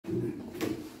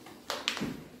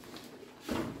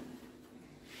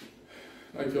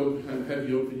I'd like to have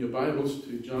you open your Bibles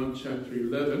to John chapter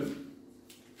 11.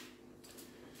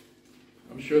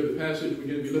 I'm sure the passage we're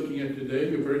going to be looking at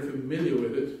today, you're very familiar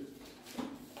with it.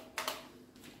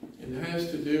 It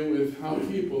has to do with how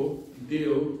people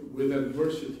deal with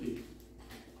adversity.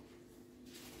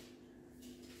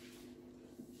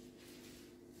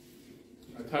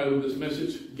 I titled this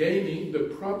message, Gaining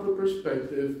the Proper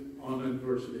Perspective on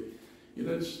Adversity. You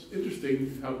know, it's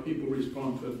interesting how people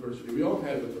respond to adversity. We all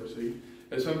have adversity.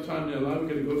 At some time in our life, we're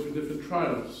going to go through different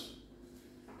trials,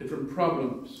 different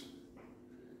problems.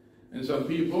 And some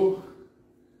people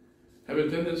have a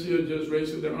tendency of just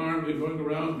raising their arms and going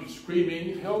around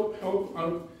screaming, help, help,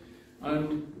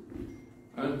 I'm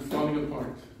falling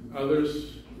apart.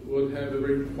 Others would have a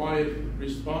very quiet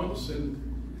response and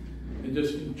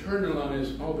just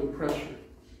internalize all the pressure.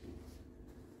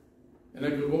 And I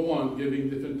could go on giving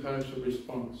different types of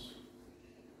response.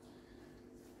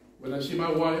 When I see my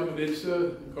wife,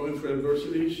 Melissa, going through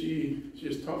adversity, she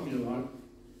has taught me a lot.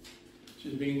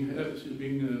 She's been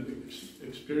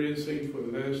experiencing for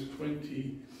the last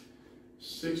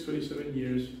 26, 27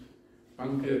 years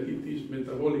pancreatitis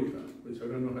metabolica, which I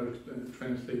don't know how to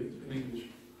translate in English.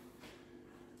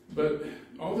 But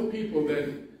all the people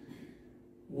that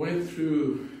went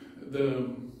through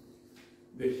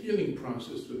the healing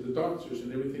process with the doctors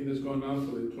and everything that's gone on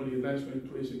for the last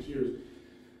 26 years,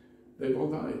 they've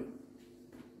all died.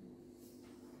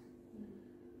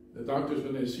 The doctors,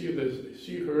 when they see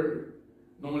her,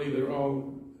 normally they're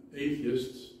all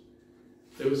atheists.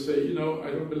 They would say, you know, I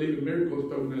don't believe in miracles,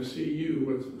 but when I see you,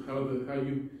 what's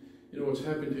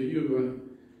happened to you,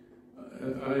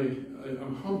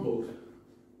 I'm humbled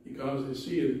because I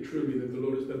see it truly that the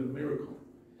Lord has done a miracle.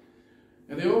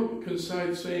 And they all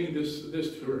coincide saying this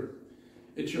to her.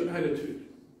 It's your attitude.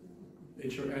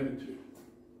 It's your attitude.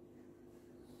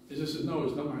 Jesus says, no,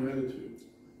 it's not my attitude.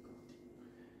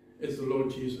 It's the Lord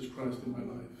Jesus Christ in my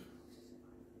life.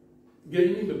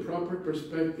 Gaining the proper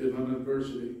perspective on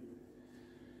adversity.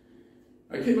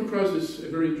 I came across this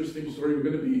very interesting story. We're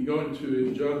going to be going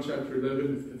to John chapter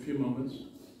 11 in a few moments.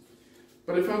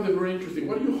 But I found it very interesting.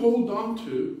 What do you hold on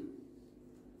to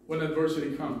when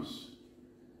adversity comes?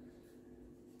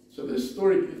 So this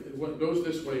story goes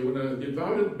this way. When a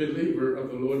devoted believer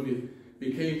of the Lord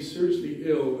became seriously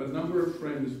ill, a number of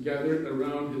friends gathered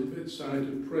around his bedside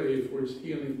to pray for his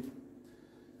healing.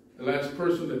 The last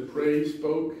person that prayed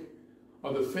spoke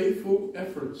of the faithful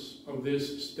efforts of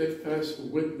this steadfast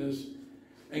witness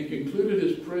and concluded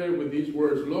his prayer with these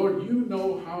words, Lord, you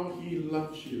know how he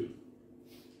loves you.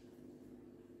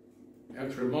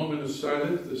 After a moment of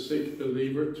silence, the sick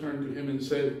believer turned to him and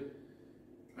said,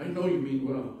 I know you mean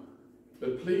well,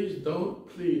 but please don't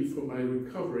plead for my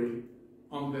recovery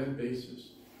on that basis.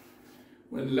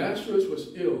 When Lazarus was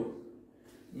ill,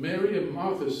 Mary and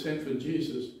Martha sent for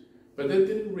Jesus, but they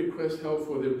didn't request help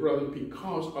for their brother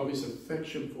because of his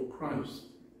affection for Christ.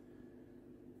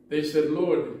 They said,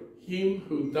 Lord, him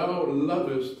who thou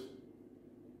lovest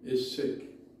is sick.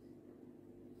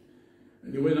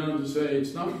 And he went on to say,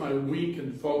 it's not my weak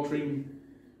and faltering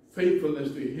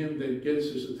faithfulness to him that gets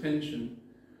his attention,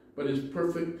 but his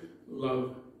perfect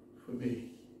love for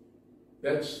me.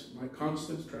 That's my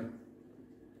constant strength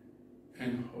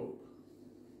and hope.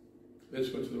 Let's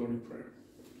go to the Lord in prayer.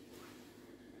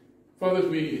 Father, as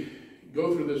we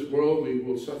go through this world, we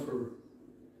will suffer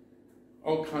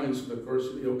all kinds of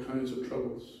adversity, all kinds of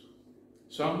troubles.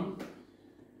 Some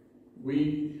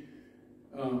we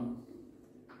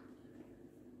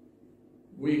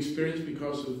experience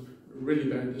because of really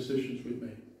bad decisions we've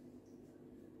made.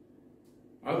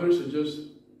 Others are just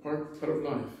part of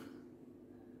life.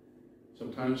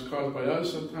 Sometimes caused by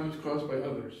us, sometimes caused by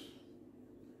others.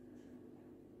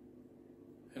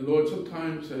 And Lord,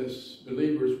 sometimes as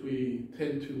believers, we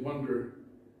tend to wonder,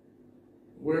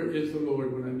 where is the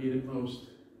Lord when I need him most?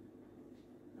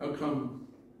 How come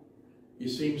he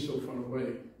seems so far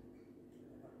away?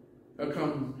 How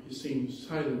come he seems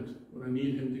silent when I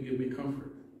need him to give me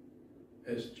comfort?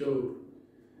 As Job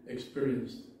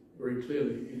experienced very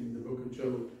clearly in the book of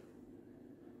Job.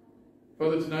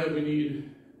 Father, tonight we need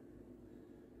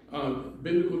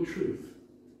biblical truth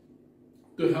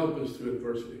to help us through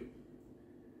adversity.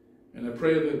 And I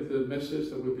pray that the message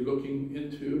that we'll be looking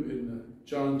into in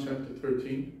John chapter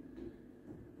 13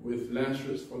 with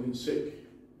Lazarus falling sick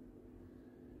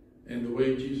and the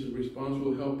way Jesus responds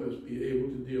will help us be able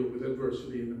to deal with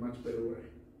adversity in a much better way.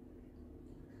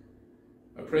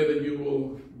 I pray that you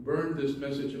will burn this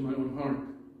message in my own heart,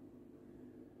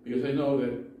 because I know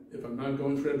that if I'm not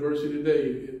going through adversity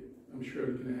today, I'm sure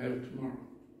I'm going to have it tomorrow.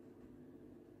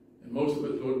 And most of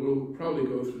us, Lord, will probably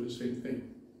go through the same thing.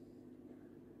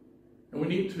 And we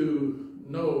need to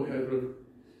know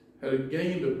how to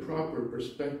gain the proper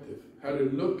perspective, how to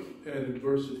look at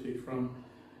adversity from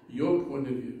your point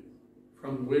of view,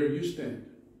 from where you stand,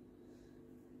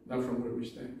 not from where we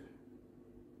stand.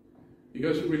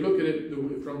 Because if we look at it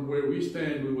from where we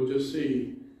stand, we will just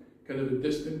see kind of a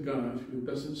distant God who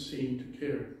doesn't seem to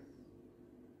care.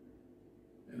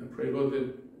 And I pray, Lord,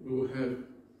 that we will have,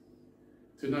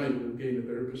 tonight we'll gain a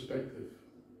better perspective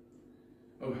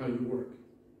of how you work.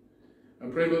 I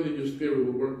pray, Lord, that your Spirit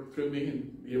will work through me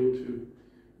and be able to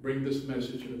bring this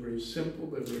message in a very simple,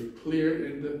 but very clear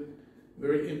and a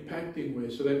very impacting way,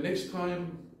 so that next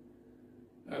time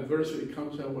adversity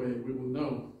comes our way, we will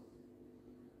know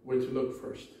where to look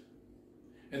first.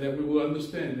 And that we will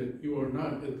understand that you are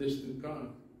not a distant God.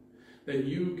 That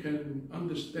you can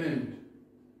understand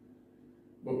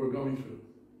what we're going through.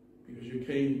 Because you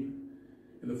came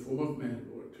in the form of man,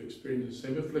 Lord, to experience the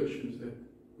same afflictions that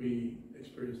we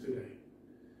experience today.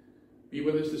 Be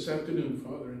with us this afternoon,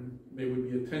 Father, and may we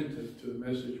be attentive to the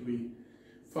message we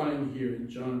find here in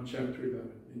John chapter 11.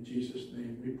 In Jesus'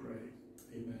 name we pray.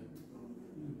 Amen.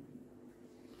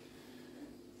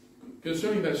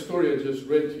 Concerning that story I just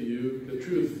read to you, the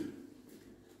truth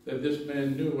that this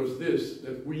man knew was this,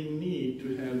 that we need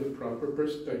to have a proper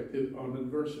perspective on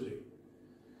adversity.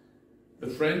 The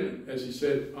friend, as he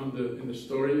said in the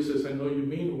story, he says, I know you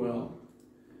mean well,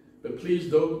 but please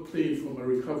don't plead for my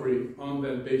recovery on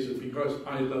that basis because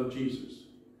I love Jesus.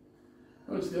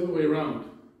 No, it's the other way around.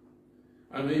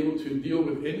 I'm able to deal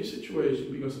with any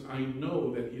situation because I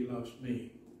know that he loves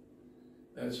me.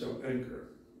 That's our anchor.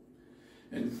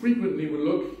 And frequently we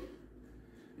look,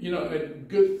 at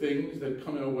good things that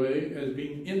come our way as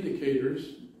being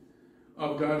indicators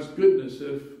of God's goodness.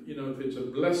 If it's a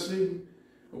blessing,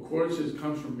 of course it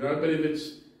comes from God. But if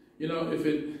it's,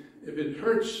 if it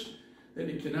hurts, then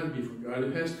it cannot be from God.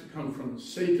 It has to come from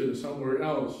Satan or somewhere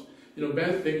else.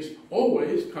 Bad things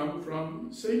always come from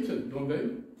Satan, don't they?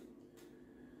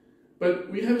 But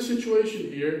we have a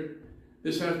situation here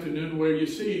this afternoon where you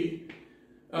see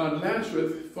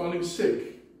Lazarus falling sick.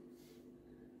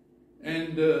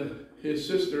 And his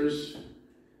sisters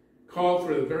called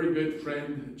for a very good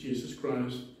friend, Jesus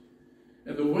Christ.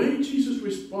 And the way Jesus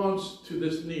responds to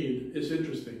this need is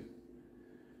interesting.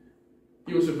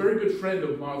 He was a very good friend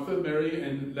of Martha, Mary,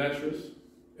 and Lazarus.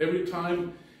 Every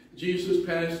time Jesus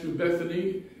passed through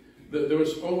Bethany, there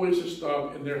was always a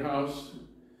stop in their house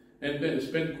and then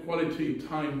spend quality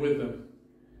time with them.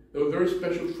 They were very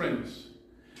special friends.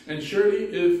 And surely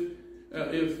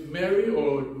if Mary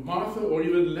or Martha or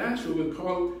even Lazarus would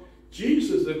call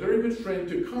Jesus, a very good friend,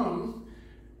 to come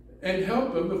and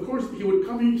help them, of course he would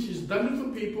come. He's done it for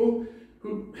people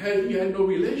who he had no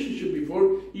relationship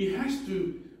before. He has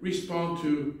to respond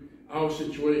to our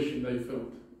situation, they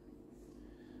felt.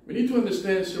 We need to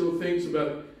understand several things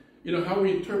about, how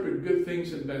we interpret good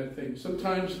things and bad things.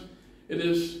 Sometimes it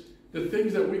is the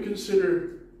things that we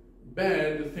consider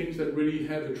bad, the things that really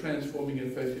have a transforming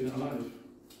effect in our life.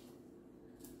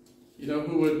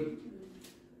 Who would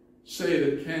say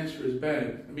that cancer is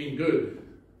bad? I mean, good.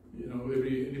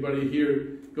 Anybody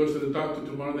here goes to the doctor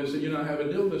tomorrow and they say, I have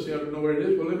an illness, I don't know where it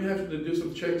is. Well, let me have to do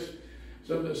some checks,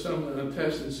 some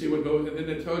tests and see what goes. And then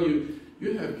they tell you,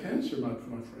 you have cancer, my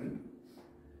friend.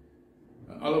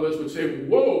 All of us would say,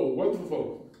 whoa,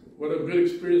 wonderful. What a good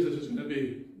experience this is going to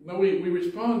be. No, we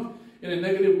respond in a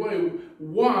negative way.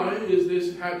 Why is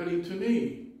this happening to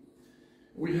me?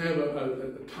 We have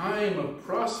a time of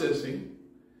processing,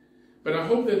 but I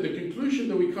hope that the conclusion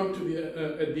that we come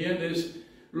to at the end is,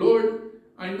 Lord,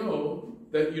 I know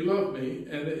that you love me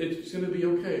and it's going to be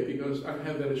okay because I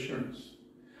have that assurance.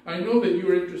 I know that you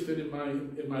are interested in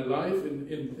my life,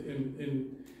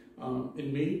 in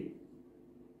me.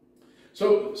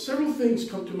 So several things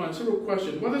come to mind, several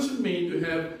questions. What does it mean to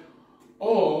have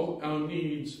all our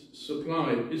needs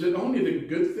supplied? Is it only the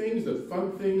good things, the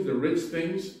fun things, the rich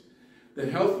things, the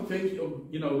healthy things?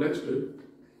 That's good.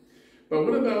 But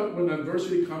what about when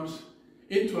adversity comes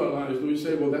into our lives? Do we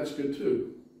say, well, that's good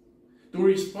too? Do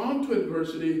we respond to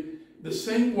adversity the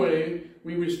same way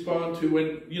we respond to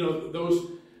when,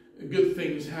 those good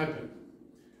things happen?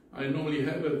 I normally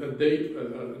have a date,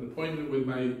 an appointment with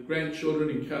my grandchildren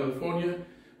in California.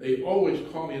 They always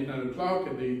call me at 9 o'clock,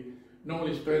 and they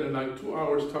normally spend like 2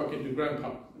 hours talking to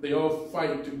Grandpa. They all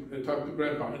fight to talk to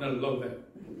Grandpa, and I love that.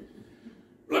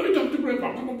 Let me talk to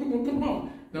Grandpa. Come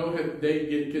on. No,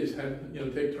 kids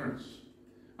take turns.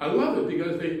 I love it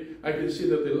because I can see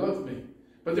that they love me.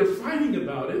 But they're fighting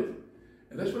about it,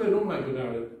 and that's what I don't like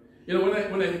about it.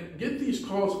 When I get these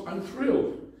calls, I'm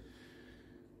thrilled.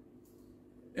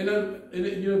 And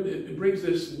it brings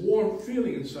this warm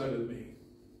feeling inside of me.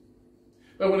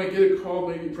 But when I get a call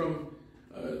maybe from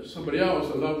somebody else,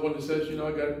 a loved one that says, you know,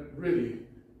 I got really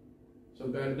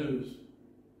some bad news.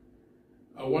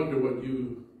 I wonder what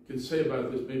you can say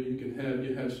about this. Maybe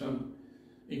you have some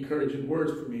encouraging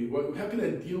words for me. How can I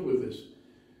deal with this?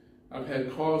 I've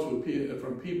had calls from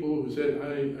people who said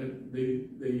they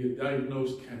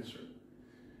diagnosed cancer.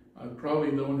 I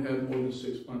probably don't have more than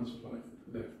 6 months of life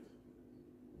left.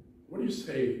 What do you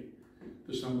say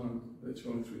to someone that's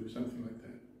going through something like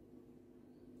that?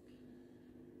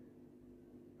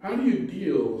 How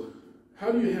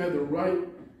do you have the right,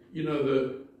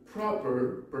 the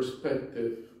proper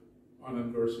perspective on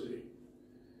adversity?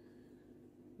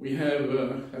 We have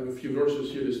a few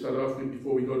verses here to start off with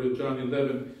before we go to John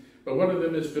 11. But one of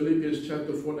them is Philippians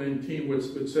chapter 4:19, which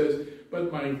says,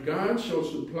 "But my God shall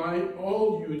supply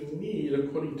all you need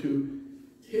according to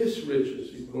his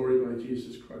riches in glory by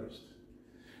Jesus Christ."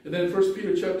 And then 1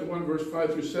 Peter chapter 1, verse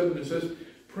 5 through 7, it says,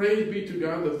 "Praise be to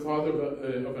God, the Father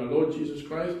of our Lord Jesus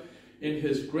Christ. In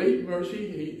his great mercy,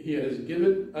 he has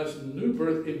given us new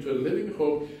birth into a living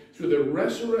hope through the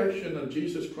resurrection of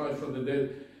Jesus Christ from the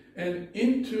dead, and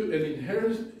into an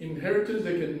inheritance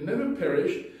that can never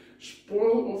perish,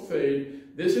 spoil or fade.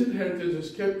 This inheritance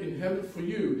is kept in heaven for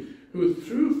you, who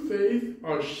through faith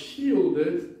are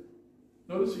shielded,"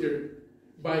 notice here,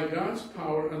 "by God's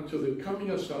power until the coming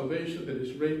of salvation that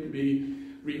is ready to be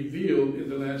revealed in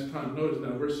the last time." Notice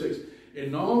now, verse 6.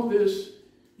 "In all this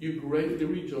you greatly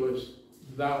rejoice,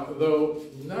 though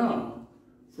now,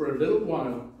 for a little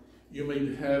while, you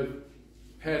may have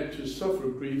had to suffer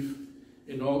grief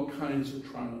in all kinds of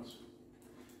trials.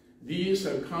 These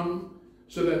have come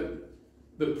so that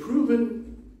the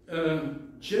proven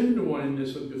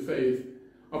genuineness of the faith,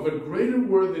 of a greater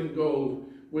worth than gold,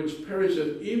 which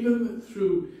perisheth even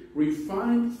through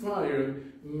refined fire,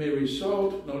 may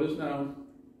result," notice now,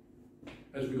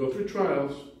 as we go through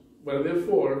trials, "but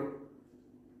therefore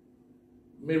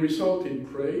may result in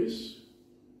praise,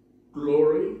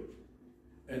 glory,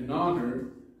 and honor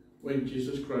when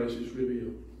Jesus Christ is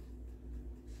revealed."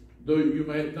 Though you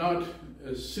might not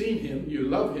have seen him, you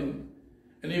love him,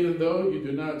 and even though you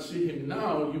do not see him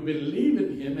now, you believe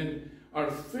in him and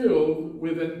are filled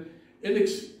with an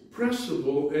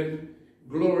inexpressible and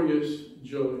glorious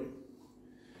joy.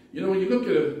 You know, when you look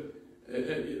at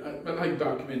I like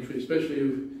documentaries,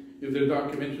 especially if they're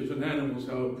documentaries on animals,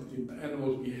 how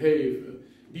animals behave.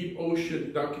 Deep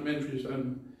ocean documentaries,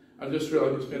 I just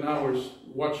realized I could spend hours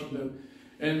watching them.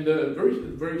 And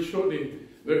very shortly,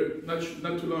 not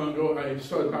too long ago, I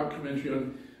saw a documentary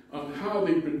on how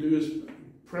they produce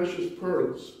precious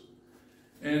pearls.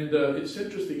 And it's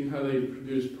interesting how they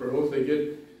produce pearls. They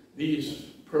get these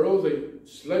pearls, they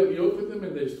slightly open them,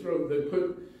 and they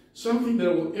put something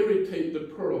that will irritate the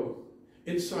pearl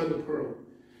inside the pearl.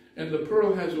 And the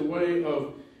pearl has a way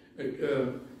of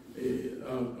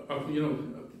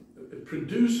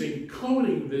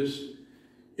coating this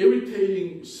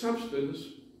irritating substance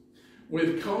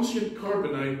with calcium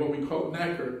carbonate, what we call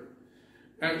nacre,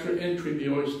 after entering the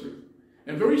oyster.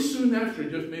 And very soon after,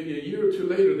 just maybe a year or two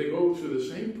later, they go to the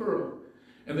same pearl.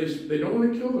 And they don't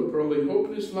want to kill the pearl, they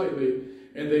open it slightly,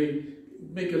 and they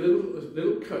make a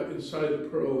little cut inside the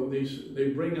pearl. And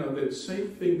they bring out that same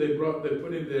thing they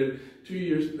put in there 2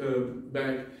 years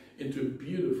back into a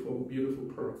beautiful, beautiful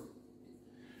pearl.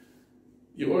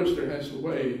 The oyster has a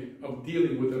way of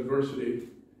dealing with adversity,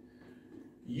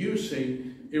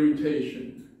 using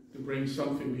irritation to bring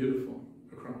something beautiful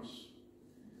across.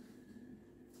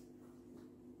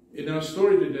 In our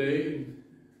story today, in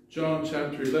John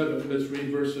chapter 11, let's read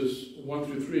verses 1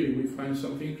 through 3. We find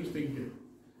something interesting here.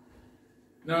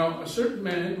 "Now, a certain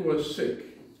man was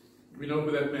sick." We know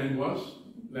who that man was,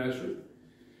 Lazarus.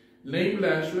 "Named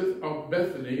Lazarus of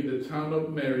Bethany, the town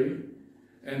of Mary,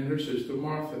 and her sister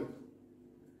Martha.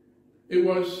 It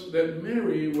was that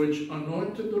Mary which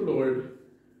anointed the Lord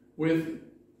with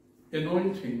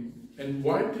anointing and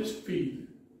wiped his feet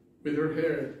with her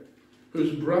hair,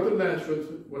 whose brother Lazarus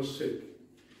was sick.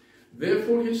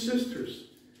 Therefore his sisters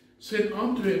sent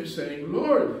unto him, saying,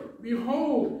 Lord,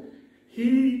 behold,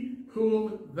 he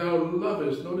whom thou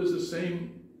lovest." Notice the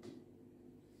same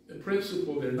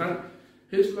principle there. Not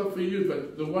his love for you,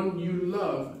 but the one you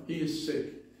love, he is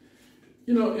sick.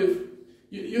 You know, if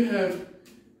you have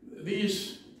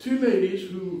these two ladies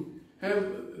who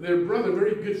have their brother,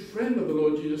 very good friend of the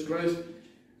Lord Jesus Christ,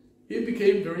 he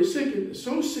became very sick, and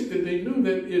so sick that they knew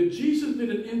that if Jesus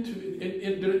didn't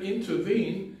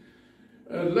intervene,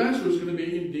 Lazarus was going to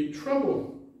be in deep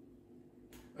trouble.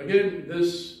 Again,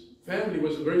 this family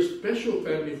was a very special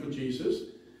family for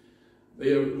Jesus.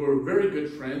 They were very good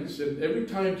friends, and every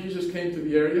time Jesus came to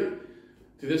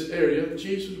this area,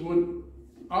 Jesus would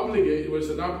obligate. It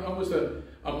was almost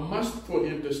a must for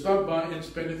him to stop by and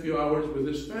spend a few hours with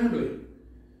his family.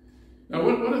 Now,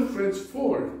 what are friends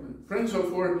for? Friends are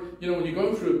for, when you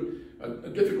go through a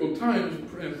difficult time,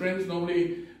 friends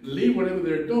normally leave whatever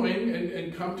they're doing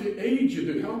and come to aid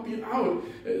you, to help you out.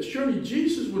 Surely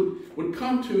Jesus would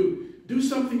come to do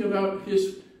something about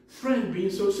his friend being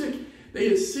so sick. They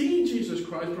had seen Jesus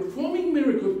Christ performing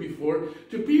miracles before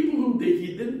to people who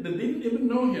didn't even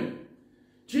know him.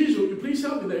 Jesus, would you please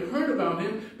help me? They heard about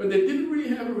him, but they didn't really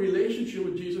have a relationship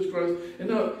with Jesus Christ. And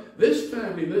now this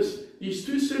family, these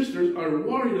two sisters are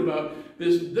worried about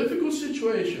this difficult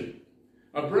situation.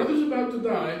 Our brother's about to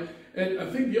die, and I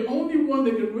think the only one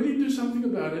that can really do something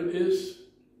about it is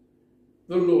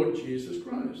the Lord Jesus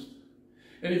Christ.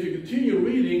 And if you continue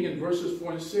reading in verses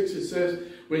 4 and 6, it says,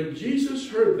 when Jesus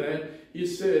heard that, he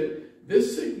said,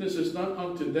 this sickness is not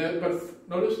unto death, but,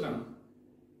 notice now,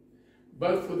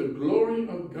 but for the glory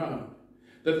of God,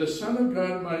 that the Son of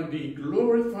God might be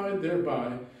glorified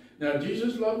thereby. Now,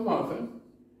 Jesus loved Martha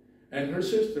and her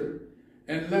sister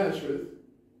and Lazarus.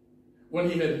 When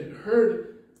he had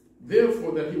heard,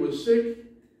 therefore, that he was sick,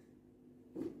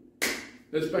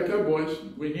 let's back up, boys.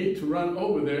 We need to run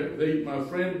over there. My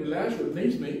friend Lazarus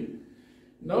needs me.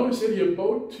 No, he said he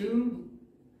about 2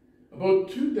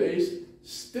 days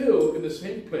still in the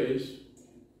same place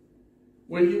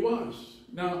where he was.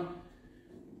 Now,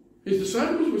 his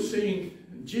disciples were seeing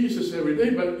Jesus every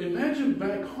day, but imagine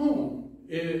back home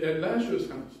at Lazarus'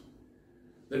 house.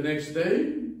 The next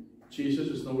day, Jesus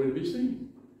is nowhere to be seen.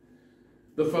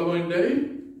 The following day,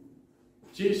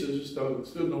 Jesus is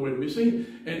still nowhere to be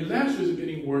seen. And Lazarus is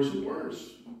getting worse and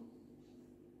worse.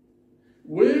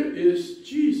 Where is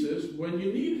Jesus when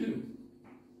you need him?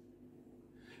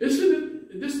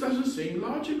 This doesn't seem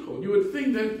logical. You would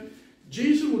think that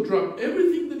Jesus would drop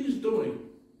everything that he's doing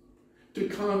to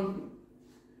come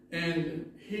and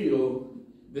heal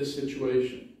this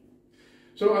situation.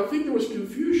 So I think there was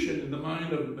confusion in the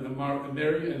mind of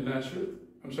Mary and Lazarus.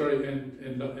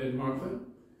 And Martha.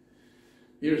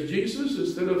 Here's Jesus.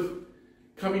 Instead of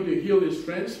coming to heal his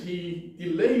friends, he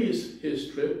delays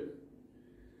his trip.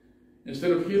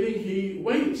 Instead of healing, he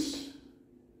waits.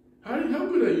 How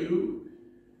good are you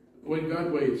when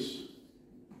God waits?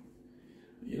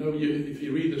 If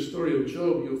you read the story of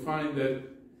Job, you'll find that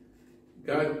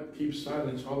God keeps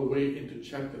silence all the way into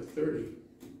chapter 30.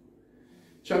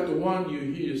 Chapter 1,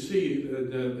 you see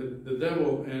the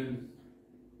devil and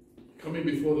coming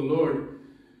before the Lord,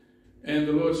 and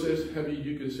the Lord says, have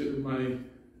you considered my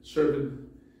servant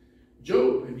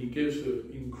Job? And he gives an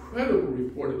incredible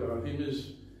report about him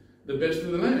as the best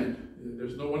in the land.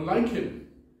 There's no one like him.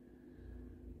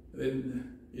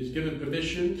 Then he's given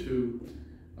permission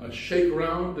to shake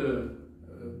around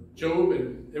Job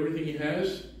and everything he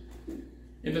has.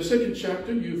 In the second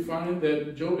chapter, you find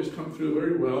that Job has come through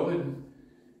very well, and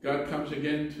God comes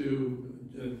again to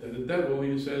the devil,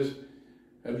 and he says,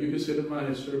 have you considered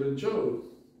my servant Job?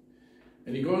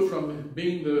 And he goes from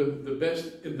being the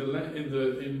best in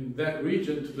that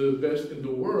region to the best in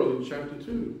the world in chapter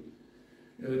 2.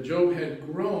 Job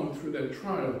had grown through that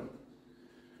trial.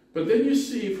 But then you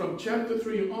see from chapter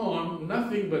 3 on,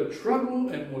 nothing but trouble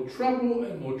and more trouble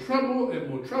and more trouble and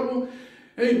more trouble.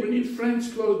 Hey, we need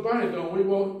friends close by, don't we?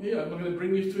 Well, yeah, I'm going to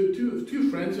bring these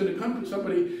two friends and come to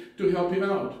somebody to help him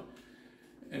out.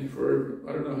 And for,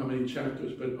 I don't know how many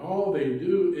chapters, but all they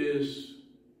do is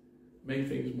make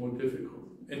things more difficult.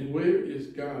 And where is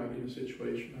God in a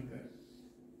situation like that?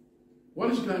 What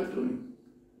is God doing?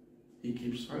 He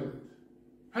keeps silent.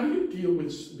 How do you deal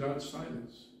with God's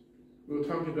silence? We were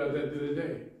talking about that the other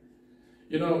day.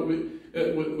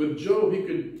 With Job,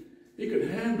 he could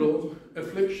handle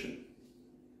affliction.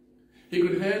 He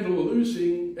could handle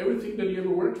losing everything that he ever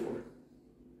worked for.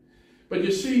 But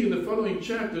you see in the following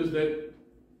chapters that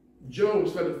Job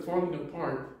started falling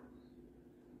apart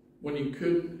when he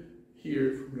couldn't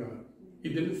hear from God. He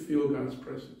didn't feel God's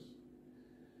presence.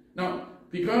 Now,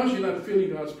 because you're not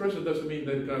feeling God's presence doesn't mean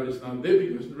that God is not there,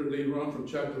 because later on from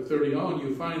chapter 30 on,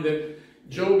 you find that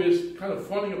Job is kind of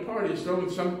falling apart. He's throwing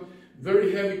some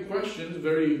very heavy questions,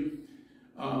 very,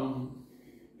 kind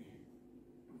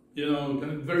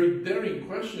of very daring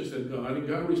questions at God. And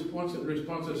God responds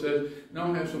and says,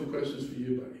 now I have some questions for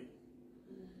you, buddy.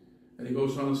 And he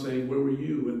goes on saying, where were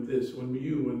you in this? When were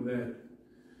you in that?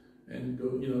 And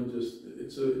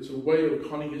it's a way of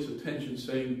calling his attention,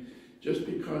 saying, just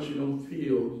because you don't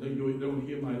feel, you don't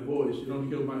hear my voice, you don't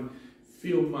feel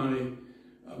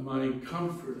my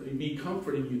comfort, me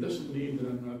comforting you, doesn't mean that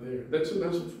I'm not there. That's a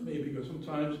lesson for me, because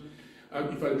sometimes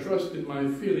if I trust in my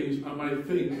feelings, I might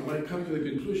come to the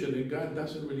conclusion that God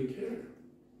doesn't really care.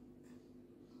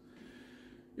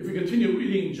 If we continue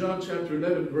reading John chapter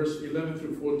 11, verse 11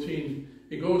 through 14,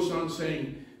 it goes on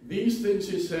saying, these things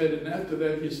he said, and after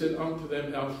that he said unto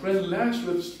them, our friend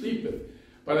Lazarus sleepeth,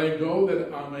 but I go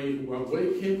that I may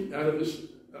wake him out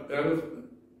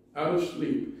of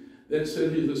sleep. Then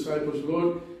said his disciples,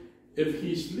 Lord, if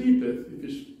he sleepeth, if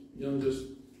he's just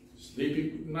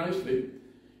sleeping nicely,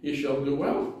 he shall do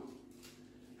well.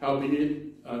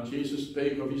 Howbeit, Jesus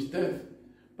spake of his death.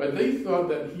 But they thought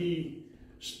that he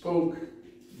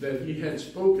had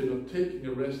spoken of taking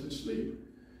a rest and sleep.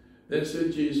 Then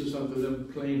said Jesus unto them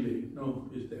plainly, no,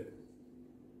 he's dead.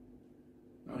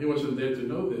 Now, he wasn't there to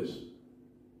know this,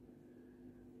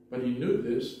 but he knew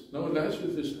this. No,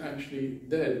 Lazarus is actually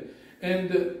dead.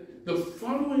 And the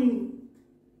following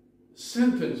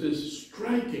sentence is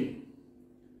striking.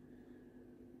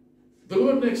 The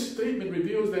Lord's next statement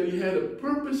reveals that he had a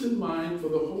purpose in mind for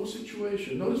the whole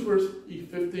situation. Notice verse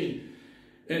 15.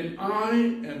 And I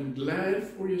am glad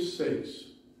for your sakes.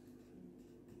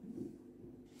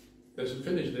 Doesn't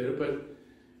finish there, but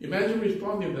imagine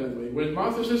responding that way. When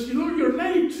Martha says, Lord, you're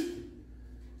late.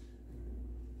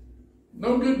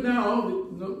 No good now,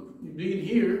 no, being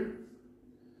here.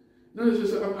 No, he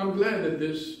says, I'm glad that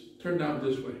this turned out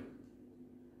this way.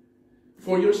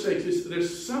 For your sakes,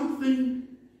 there's something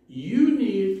you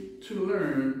need to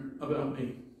learn about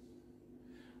me.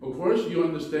 Of course, you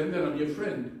understand that I'm your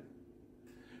friend.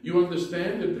 You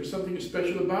understand that there's something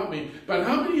special about me. But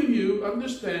how many of you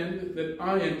understand that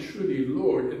I am truly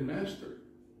Lord and Master?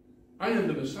 I am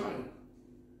the Messiah.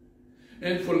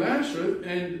 And for Lazarus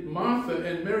and Martha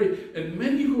and Mary and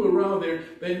many who were around there,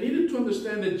 they needed to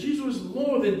understand that Jesus was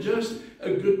more than just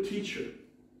a good teacher.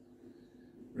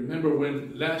 Remember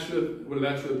when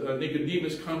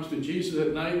Nicodemus comes to Jesus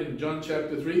at night in John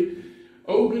chapter 3?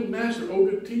 Oh, good master, oh,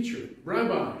 good teacher,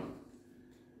 rabbi.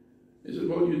 He said,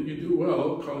 well, you do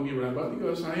well calling me rabbi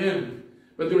because I am.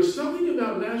 But there was something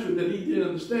about Lazarus that he didn't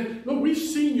understand. No, we've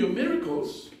seen your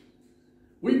miracles.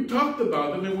 We've talked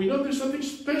about them, and we know there's something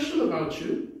special about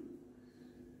you.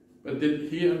 But did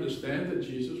he understand that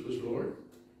Jesus was Lord?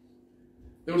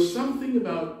 There was something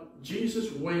about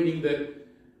Jesus waiting that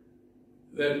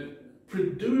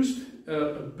produced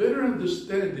a better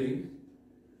understanding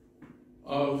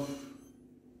by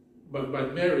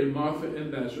Mary, Martha,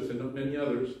 and Lazarus, and many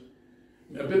others,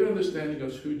 a better understanding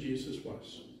of who Jesus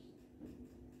was.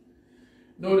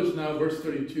 Notice now verse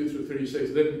 32 through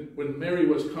 36. Then when Mary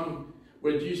was come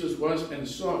where Jesus was and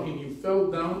saw him, he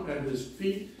fell down at his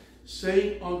feet,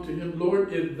 saying unto him,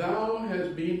 Lord, if thou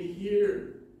hadst been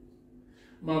here,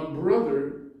 my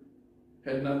brother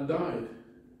had not died.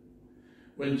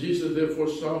 When Jesus therefore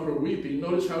saw her weeping,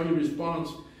 notice how he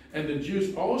responds, and the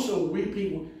Jews also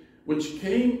weeping, which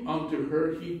came unto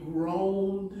her, he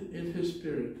groaned in his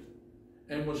spirit,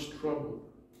 and was troubled,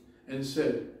 and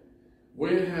said,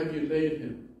 where have you laid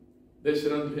him? They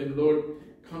said unto him, Lord,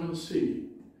 come and see.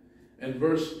 And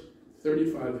verse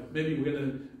 35, maybe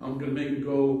I'm going to make it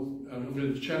go, I'm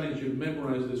going to challenge you to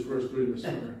memorize this verse during the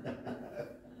summer.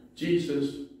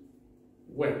 Jesus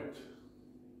wept.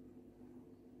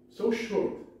 So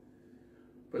short,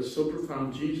 but so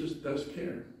profound. Jesus does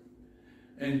care.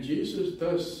 And Jesus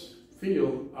does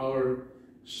feel our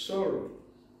sorrow.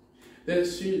 Then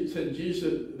said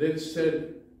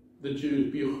the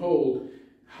Jews, behold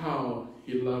how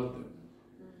he loved them.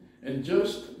 And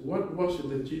just what was it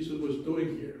that Jesus was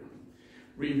doing here?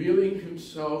 Revealing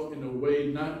himself in a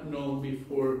way not known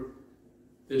before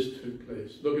this took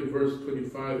place. Look at verse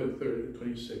 25 and 30 and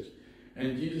 26.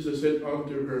 And Jesus said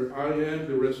unto her, I am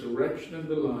the resurrection and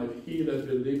the life. He that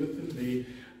believeth in me,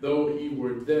 though he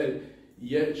were dead,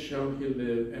 yet shall he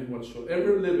live. And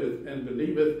whatsoever liveth and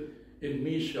believeth in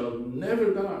me shall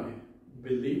never die.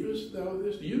 Believest thou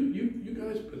this? Do you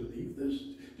guys believe this?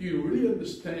 Do you really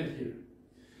understand here?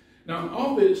 Now,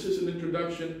 all this is an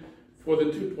introduction for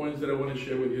the 2 points that I want to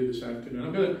share with you this afternoon.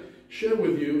 I'm going to share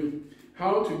with you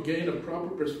how to gain a proper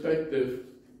perspective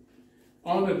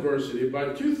on adversity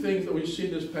by 2 things that we see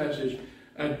in this passage.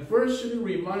 Adversity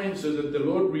reminds us that the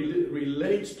Lord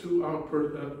relates to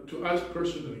us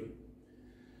personally.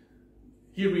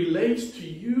 He relates to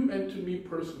you and to me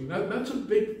personally. That's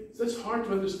hard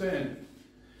to understand.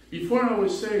 Before I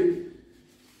would say,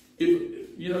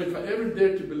 if I ever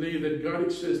dared to believe that God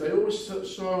exists, I always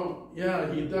saw,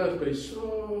 yeah, he does, but he's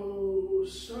so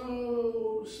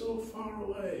far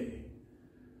away.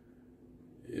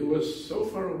 It was so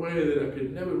far away that I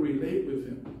could never relate with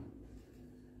him.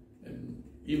 And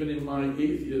even in my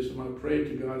atheism, I prayed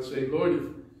to God, saying,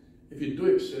 Lord, if you do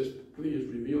exist, please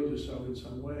reveal yourself in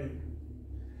some way.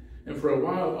 And for a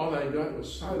while, all I got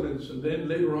was silence. And then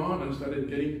later on, I started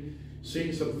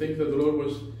seeing some things that the Lord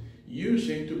was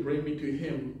using to bring me to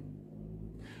him.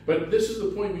 But this is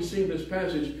the point we see in this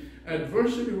passage.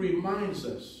 Adversity reminds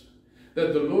us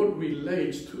that the Lord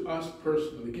relates to us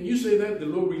personally. Can you say that? The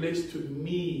Lord relates to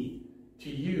me, to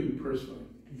you personally.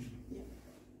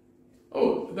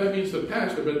 Oh, that means the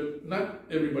pastor, but not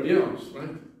everybody else, right?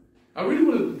 I really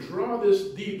want to draw this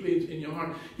deeply in your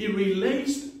heart. He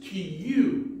relates to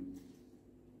you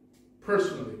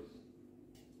personally.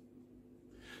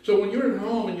 So when you're at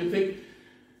home and you think,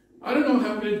 I don't know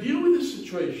how I'm going to deal with this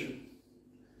situation.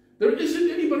 There isn't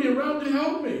anybody around to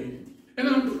help me. And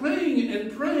I'm praying,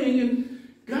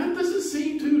 and God doesn't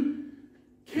seem to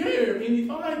care. I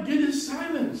mean, all I get is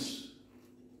silence.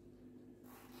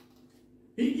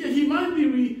 He might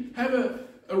have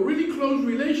a really close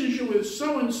relationship with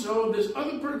so-and-so, this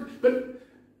other person, but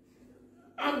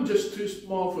I'm just too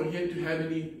small for him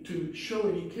to show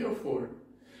any care for.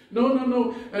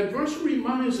 No. Adversity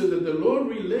reminds us that the Lord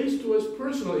relates to us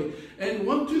personally. And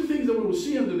two things that we will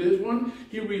see under this. One,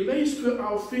 he relates to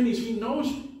our feelings. He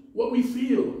knows what we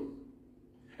feel.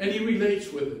 And he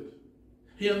relates with it.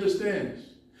 He understands.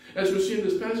 As we see in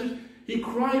this passage, he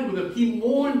cried with them. He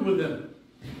mourned with them.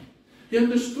 He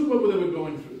understood what they were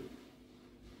going through.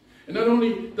 And not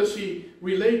only does he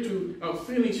relate to our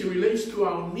feelings, he relates to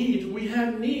our needs. We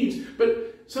have needs.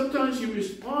 But sometimes he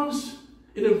responds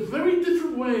in a very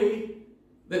different way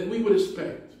than we would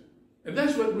expect. And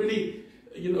that's what really,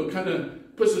 kind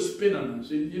of puts a spin on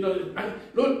us.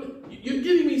 Lord, you're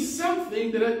giving me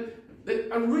something that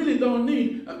I really don't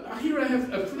need. Here I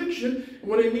have affliction, and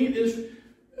what I need is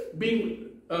being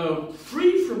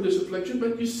free from this affliction,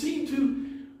 but you seem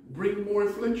to bring more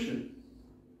affliction.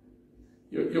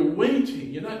 You're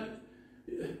waiting. You're not,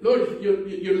 Lord,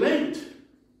 you're late.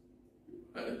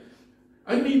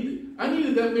 I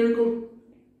needed that miracle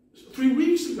 3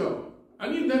 weeks ago. I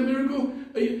needed that miracle,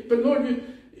 but Lord,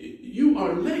 you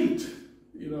are late.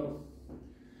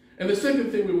 And the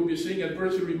second thing we will be seeing,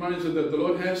 adversity reminds us that the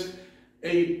Lord has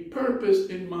a purpose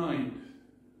in mind.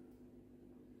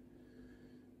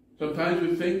 Sometimes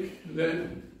we think that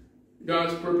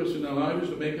God's purpose in our life is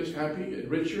to make us happy and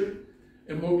richer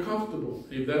and more comfortable.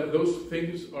 If those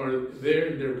things are there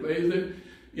in their place, then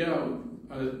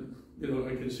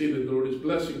I can see that the Lord is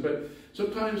blessing. But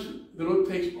sometimes the Lord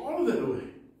takes all of that away.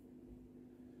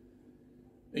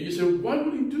 And you say, why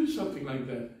would he do something like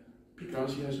that?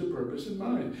 Because he has a purpose in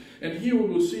mind. And here we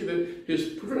will see that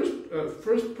his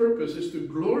first purpose is to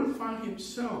glorify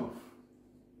himself.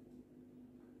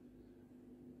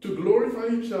 To glorify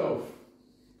himself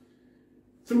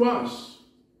through us.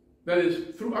 That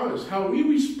is, through us. How we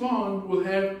respond will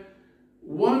have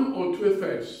one or two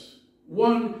effects.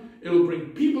 One, it will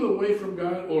bring people away from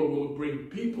God, or will bring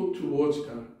people towards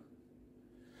God.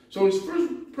 So his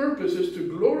first purpose is to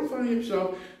glorify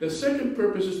himself. The second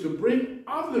purpose is to bring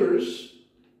others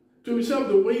to himself.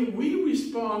 The way we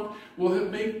respond will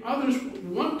make others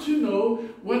want to know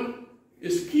what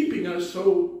is keeping us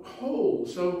so whole,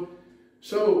 so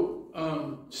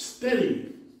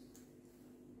steady.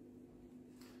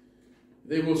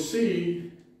 They will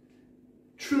see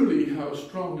truly how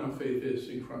strong our faith is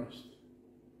in Christ.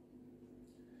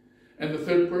 And the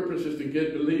third purpose is to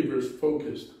get believers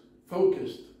focused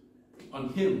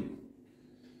on him.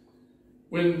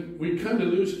 When we kind of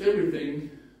lose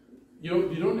everything,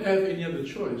 you don't have any other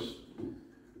choice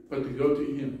but to go to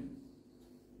him.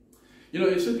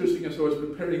 It's interesting, as I was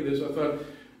preparing this, I thought,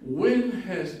 when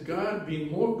has God been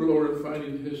more glorified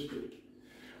in history?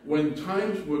 When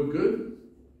times were good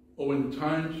or when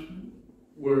times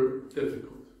were difficult?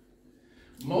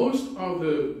 Most of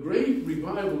the great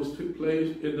revivals took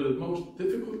place in the most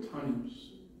difficult times,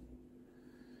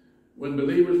 when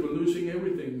believers were losing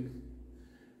everything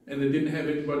and they didn't have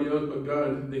anybody else but God,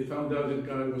 and they found out that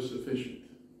God was sufficient.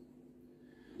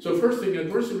 So first thing,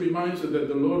 adversity reminds us that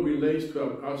the Lord relates to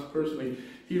us personally.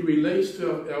 He relates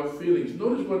to our feelings.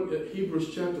 Notice what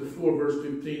Hebrews chapter 4 verse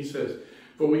 15 says.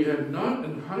 For we have not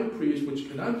an high priest which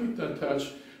cannot be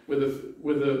touched with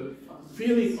the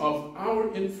feeling of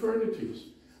our infirmities,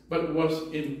 but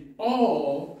was in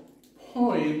all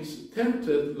points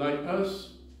tempted like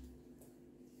us,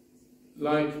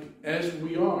 like as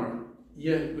we are,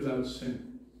 yet without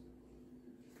sin.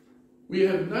 We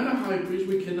have not a high priest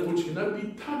which cannot be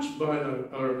touched by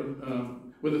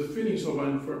with the feelings of our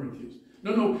infirmities.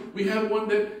 No, we have one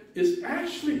that is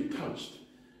actually touched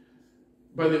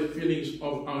by the feelings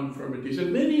of our infirmities.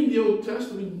 And many in the Old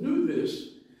Testament knew this.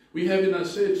 We have in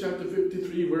Isaiah chapter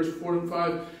 53, verse 4 and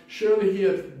 5, surely he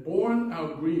hath borne our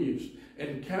griefs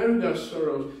and carried our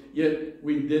sorrows, yet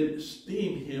we did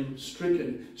esteem him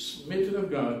stricken, smitten of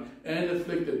God, and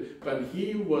afflicted. But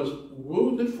he was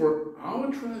wounded for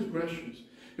our transgressions.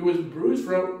 He was bruised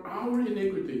for our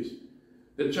iniquities.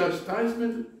 The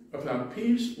chastisement of our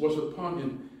peace was upon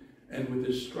him, and with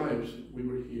his stripes we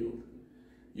were healed.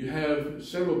 You have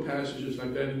several passages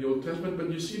like that in the Old Testament, but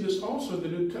you see this also in the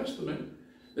New Testament,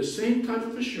 the same type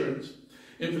of assurance.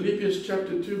 In Philippians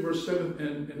chapter 2, verse 7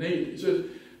 and 8, it says,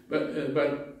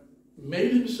 but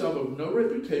made himself of no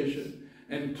reputation,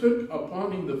 and took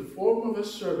upon him the form of a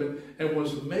servant, and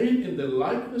was made in the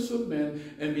likeness of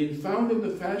men, and being found in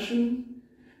the fashion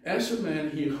as a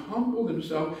man, he humbled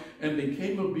himself, and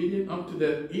became obedient unto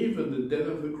death, even the death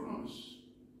of the cross.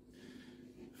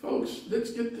 Folks,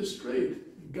 let's get this straight.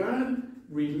 God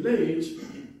relates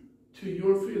to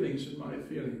your feelings and my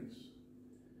feelings.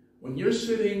 When you're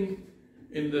sitting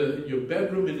in your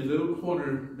bedroom in a little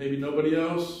corner, maybe nobody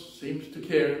else seems to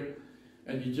care,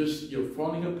 and you're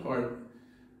falling apart,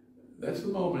 that's the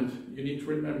moment you need to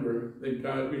remember that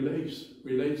God relates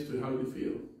to how you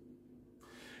feel.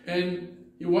 And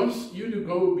he wants you to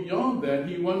go beyond that.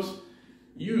 He wants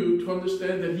you to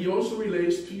understand that he also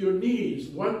relates to your needs.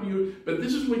 But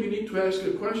this is where you need to ask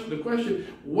the question,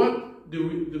 what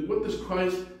does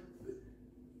Christ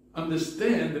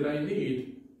understand that I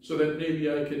need, so that maybe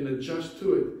I can adjust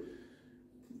to it?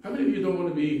 How many of you don't want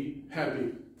to be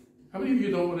happy? How many of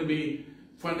you don't want to be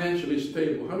financially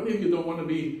stable? How many of you don't want to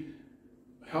be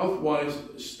health-wise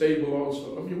stable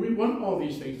also? I mean, we want all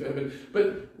these things to happen.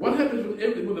 But what happens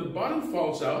when the bottom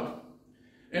falls out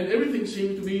and everything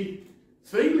seems to be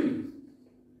failing?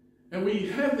 And we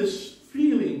have this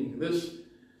feeling, this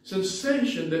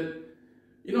sensation that,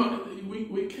 we don't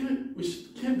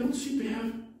seem to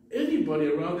have anybody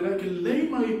around that I can lay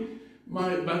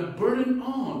my burden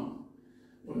on.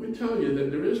 Well, let me tell you that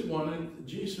there is one, and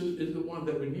Jesus is the one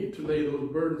that we need to lay those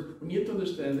burdens. We need to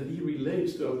understand that he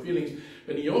relates to our feelings,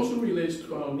 but he also relates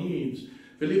to our needs.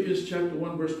 Philippians chapter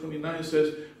 1, verse 29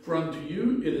 says, for unto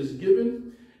you it is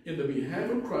given in the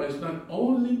behalf of Christ, not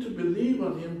only to believe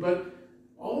on him, but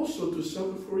also to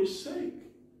suffer for his sake.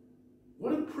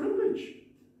 What a privilege.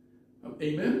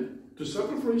 Amen? To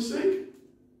suffer for his sake?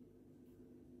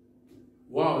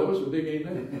 Wow, that was a big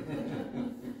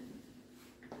amen.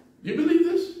 Do you believe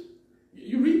this?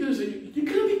 You read this, and you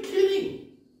can't be kidding.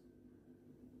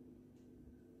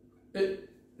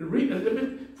 Read a little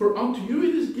bit. For unto you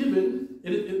it is given,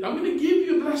 I'm going to give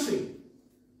you a blessing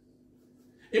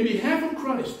in behalf of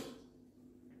Christ.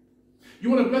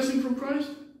 You want a blessing from Christ?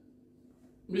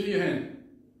 Let me see your hand.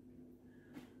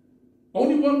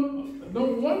 Only one. No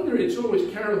wonder it's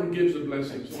always Carol who gives the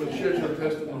blessings, who shares her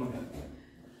testimony.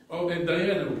 Oh, and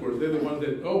Diana, of course, they're the ones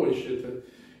that always share that.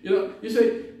 You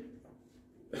say,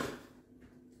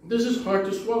 this is hard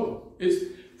to swallow. It's,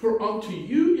 for unto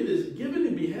you it is given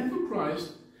in behalf of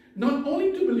Christ, not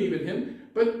only to believe in him,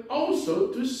 but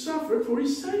also to suffer for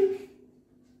his sake.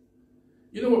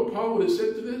 You know what Paul would have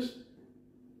said to this?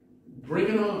 Bring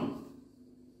it on.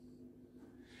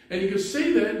 And he could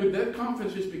say that with that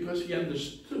confidence is because he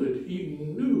understood, he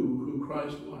knew who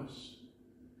Christ was.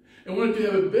 And wanted to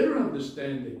have a better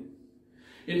understanding.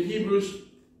 In Hebrews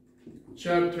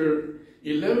chapter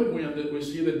 11, we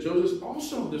see that Joseph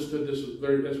also understood this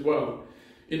as well.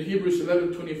 In Hebrews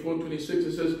 11, 24, 26,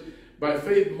 it says, by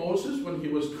faith Moses, when he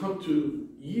was come to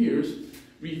years,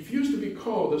 refused to be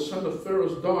called the son of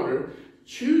Pharaoh's daughter,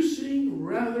 choosing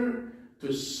rather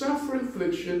to suffer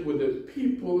affliction with the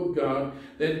people of God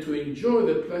than to enjoy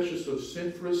the pleasures of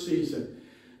sin for a season,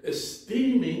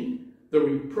 esteeming the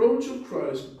reproach of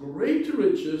Christ greater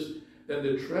riches than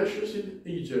the treasures in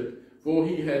Egypt, for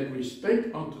he had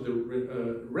respect unto the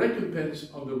recompense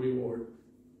of the reward.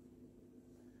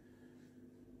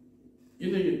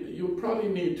 You'll probably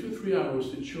need 2-3 hours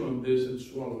to chew on this and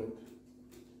swallow it.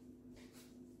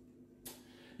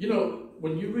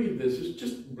 When you read this, it's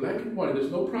just black and white.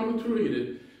 There's no problem to read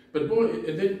it. But boy,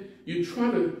 and then you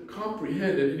try to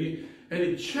comprehend it, and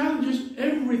it challenges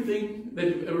everything that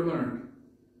you've ever learned.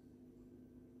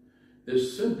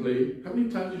 There's simply, how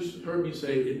many times you've heard me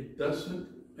say, it doesn't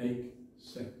make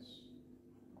sense.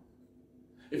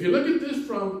 If you look at this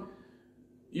from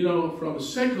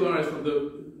secularized, from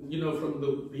the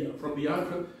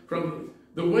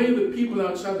way the people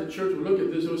outside the church will look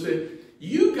at this, they will say,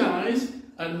 you guys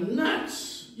are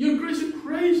nuts. You're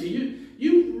crazy.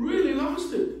 You really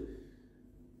lost it.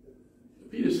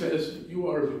 Peter says, you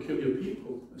are a peculiar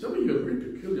people. Some of you are very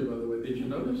peculiar, by the way. Did you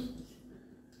notice?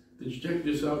 Did you check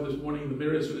yourself this morning in the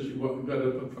mirror as soon as you got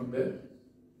up from bed?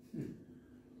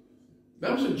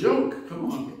 That was a joke.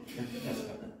 Come on.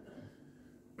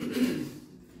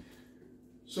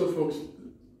 So, folks,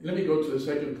 let me go to the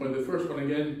second point. The first one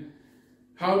again,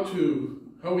 how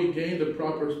we gain the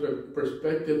proper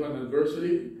perspective on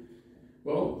adversity.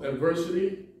 Well,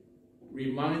 adversity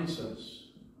reminds us.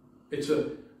 It's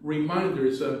a reminder.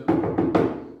 It's a,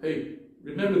 hey,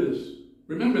 remember this.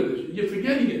 Remember this. You're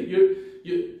forgetting it.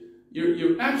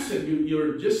 You're absent.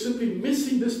 You're just simply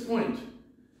missing this point.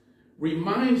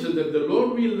 Reminds us that the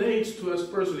Lord relates to us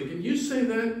personally. Can you say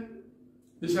that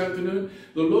this afternoon?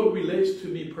 The Lord relates to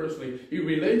me personally. He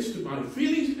relates to my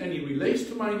feelings and He relates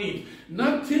to my needs.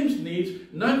 Not Tim's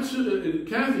needs, not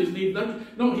Kathy's needs.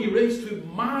 No, He relates to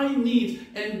my needs,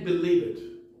 and believe it.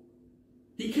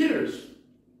 He cares.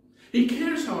 He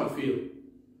cares how I feel.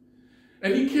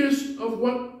 And He cares of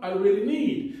what I really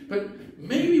need. But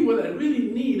maybe what I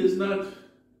really need is not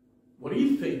what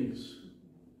He thinks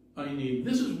I need.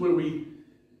 This is where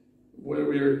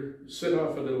we're set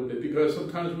off a little bit, because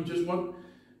sometimes we just want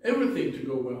everything to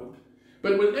go well.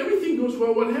 But when everything goes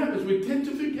well, what happens? We tend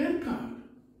to forget God.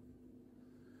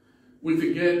 We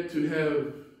forget to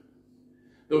have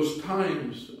those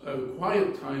times,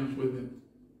 quiet times with Him.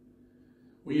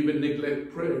 We even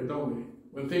neglect prayer, don't we?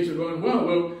 When things are going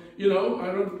well, you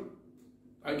know,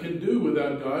 I can do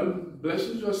without God.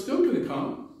 Blessings are still going to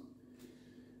come.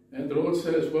 And the Lord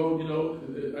says, well, you know,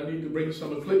 I need to bring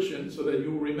some affliction so that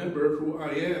you will remember who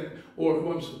I am, or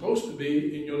who I'm supposed to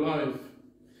be in your life.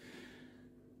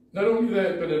 Not only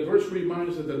that, but a verse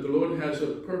reminds us that the Lord has a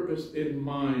purpose in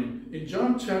mind. In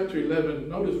John chapter 11,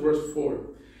 notice verse 4.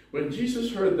 When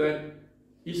Jesus heard that,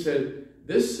 He said,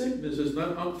 this sickness is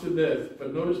not unto death.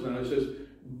 But notice now, it says,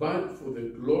 but for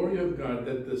the glory of God,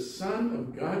 that the Son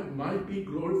of God might be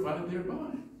glorified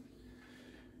thereby.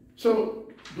 So,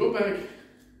 go back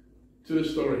to the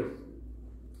story.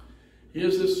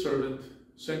 Here's this servant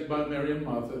sent by Mary and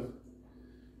Martha.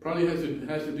 Probably has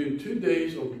to do 2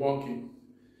 days of walking.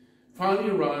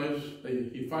 Finally arrives,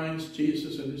 he finds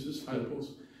Jesus and His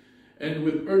disciples. And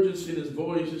with urgency in his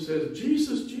voice, he says,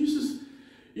 Jesus, Jesus,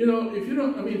 you know, if you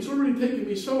don't, I mean, it's already taken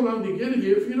me so long to get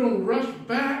here. If you don't rush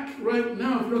back right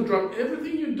now, if you don't drop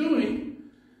everything you're doing,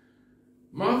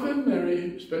 Martha and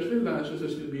Mary, especially Lazarus,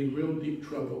 is going to be in real deep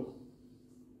trouble.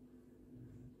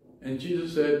 And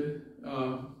Jesus said,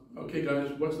 okay,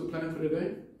 guys, what's the plan for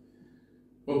today?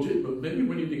 Well, maybe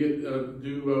we need to get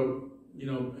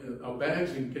our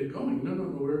bags and get going. No,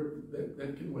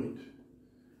 that can wait.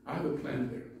 I have a plan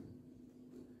there.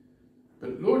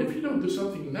 But Lord, if you don't do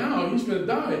something now, he's going to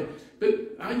die.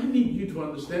 But I need you to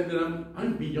understand that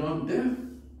I'm beyond death.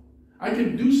 I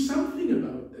can do something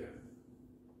about death.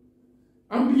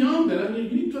 I'm beyond that. I mean,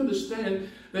 you need to understand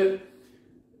that.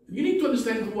 You need to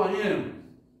understand who I am.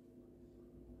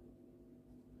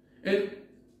 And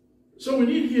so we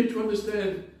need here to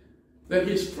understand that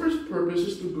his first purpose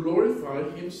is to glorify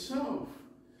himself.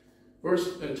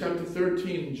 Chapter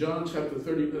 13, John chapter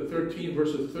 13,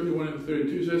 verses 31 and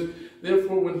 32 says,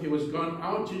 therefore, when he was gone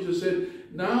out, Jesus said,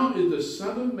 now is the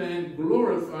Son of Man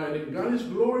glorified, and God is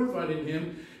glorified in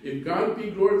him. If God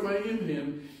be glorified in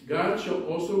him, God shall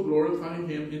also glorify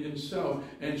him in himself,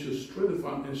 and shall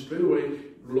straightway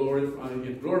glorify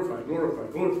him. Glorify.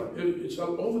 It's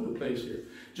all over the place here.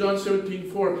 John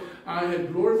 17:4, I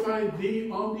have glorified thee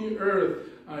on the earth.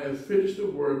 I have finished the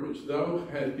work which thou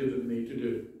hast given me to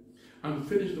do. I'm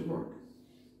finished the work.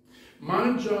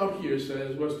 My job here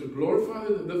says was to glorify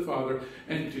the Father,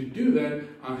 and to do that,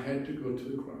 I had to go to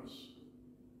the cross.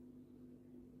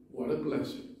 What a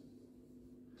blessing.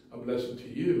 A blessing to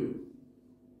you.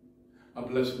 A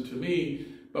blessing to me.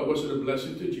 But was it a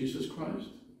blessing to Jesus Christ?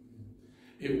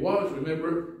 It was.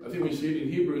 Remember, I think we see it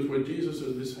in Hebrews, where Jesus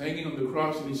is hanging on the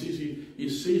cross, and he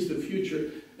sees the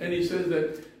future, and he says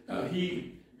that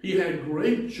he had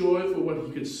great joy for what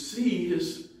he could see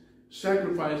his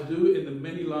sacrifice do in the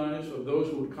many lives of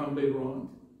those who would come later on.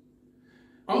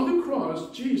 On the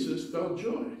cross, Jesus felt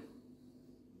joy.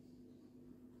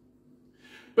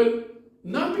 But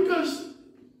not because,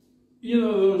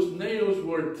 those nails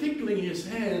were tickling his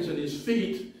hands and his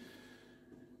feet,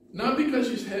 not because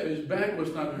his back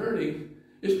was not hurting,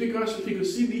 it's because he could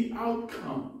see the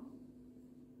outcome.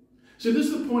 See, this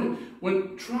is the point.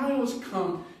 When trials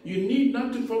come, you need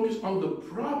not to focus on the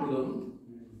problem,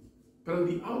 but on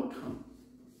the outcome.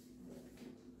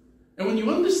 And when you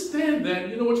understand that,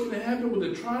 you know what's going to happen with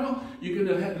the trial? You're going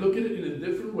to look at it in a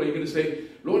different way. You're going to say,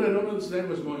 Lord, I don't understand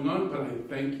what's going on, but I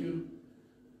thank you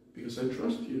because I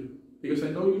trust you, because I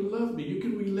know you love me. You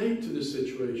can relate to this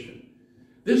situation.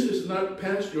 This is not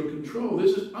past your control.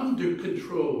 This is under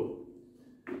control.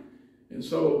 And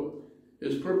so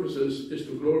his purpose is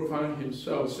to glorify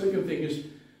himself.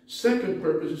 Second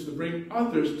purpose is to bring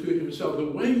others to himself. The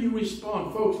way you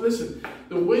respond, folks, listen,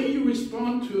 the way you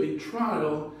respond to a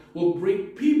trial will bring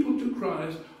people to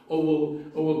Christ, or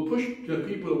will push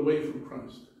people away from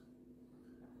Christ.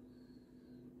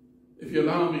 If you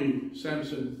allow me,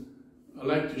 Samson, I'd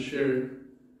like to share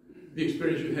the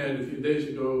experience you had a few days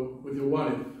ago with your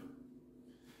wife.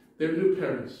 They're new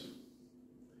parents.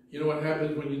 You know what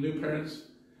happens when you're new parents?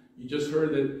 You just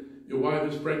heard that your wife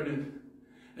is pregnant,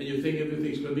 and you think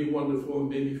everything's going to be wonderful, and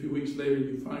maybe a few weeks later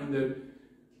you find that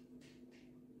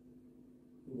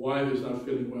the wife is not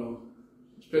feeling well,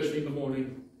 especially in the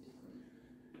morning.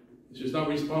 She's not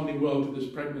responding well to this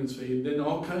pregnancy, and then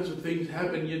all kinds of things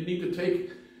happen. You need to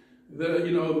take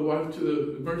the wife to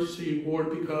the emergency ward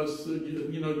because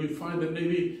you find that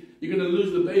maybe you're going to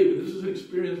lose the baby. This is an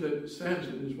experience that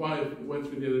Samson and his wife went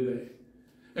through the other day.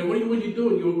 And what are you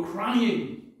doing? You're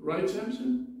crying, right,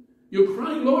 Samson? You're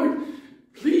crying, Lord,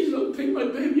 please don't take my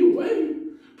baby away.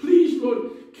 Please,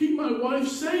 Lord, keep my wife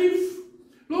safe.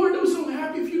 Lord, I was so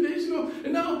happy a few days ago,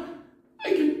 and now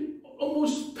I can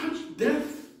almost touch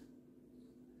death.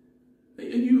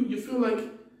 And you feel like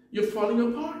you're falling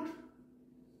apart.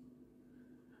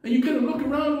 And you kind of look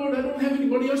around, Lord, I don't have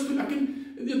anybody else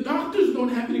the doctors don't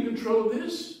have any control of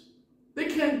this. They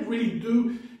can't really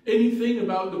do anything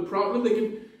about the problem. They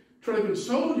can try to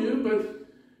console you, but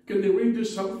can they really do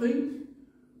something?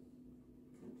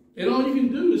 And all you can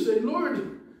do is say,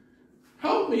 Lord,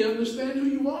 help me understand who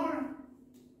you are.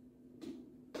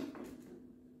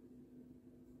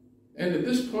 And at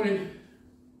this point,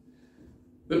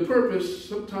 the purpose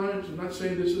sometimes, I'm not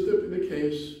saying this is the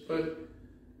case, but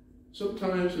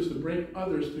sometimes is to bring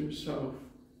others to himself.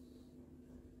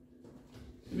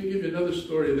 Let me give you another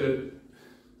story that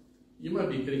you might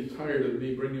be getting tired of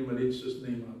me bringing Maritza's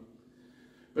name up.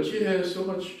 But she has so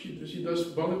much, she does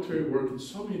voluntary work in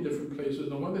so many different places.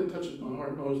 The one that touches my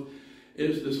heart most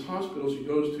is this hospital she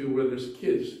goes to where there's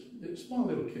kids, small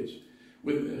little kids,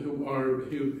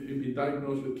 who be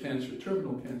diagnosed with cancer,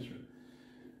 terminal cancer.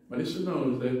 Maritza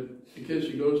knows that the kids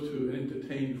she goes to and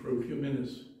entertain for a few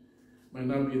minutes might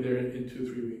not be there in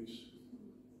 2-3 weeks.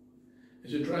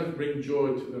 And she tries to bring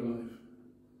joy to their life.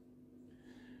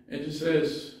 And she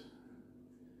says,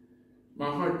 my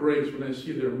heart breaks when I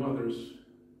see their mothers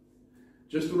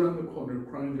just around the corner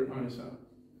crying their eyes out,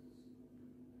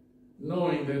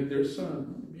 knowing that their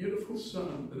son, beautiful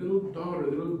son, the little daughter,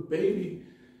 the little baby,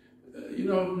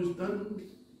 who's done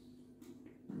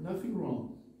nothing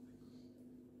wrong,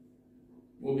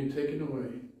 will be taken away.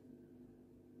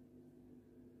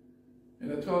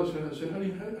 And I told her, I said,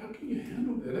 honey, how can you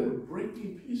handle that? That would break me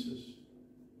in pieces.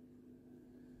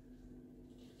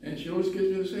 And she always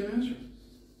gives me the same answer.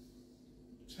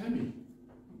 Sammy,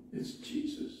 it's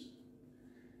Jesus.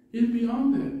 He's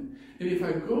beyond that. And if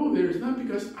I go there, it's not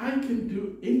because I can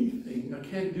do anything, I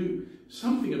can't do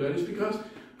something about it. It's because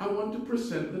I want to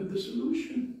present them the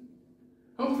solution.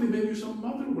 Hopefully maybe some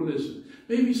mother will listen.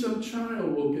 Maybe some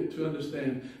child will get to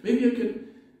understand. Maybe I can,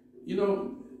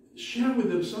 share with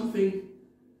them something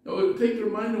that will take their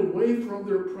mind away from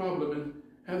their problem and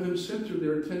have them center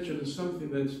their attention on something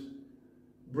that's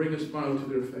bring a smile to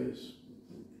their face.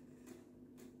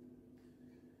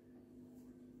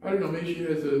 I don't know, maybe she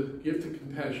has a gift of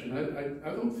compassion. I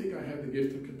don't think I have the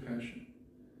gift of compassion.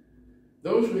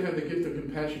 Those who have the gift of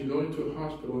compassion go into a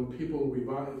hospital and people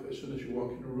revive as soon as you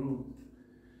walk in a room.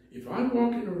 If I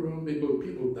walk in a room,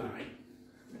 people die.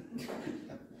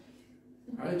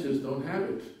 I just don't have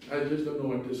it. I just don't know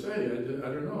what to say. I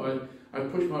don't know. I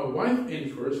push my wife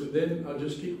in first, and then I'll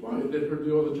just keep quiet, let her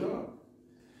do all the job.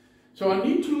 So I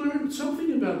need to learn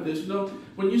something about this.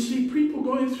 When you see people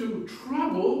going through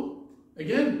trouble,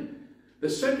 again, the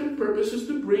second purpose is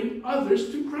to bring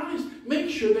others to Christ. Make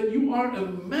sure that you are a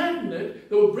magnet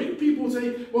that will bring people and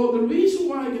say, well, the reason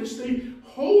why I can stay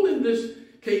whole in this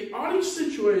chaotic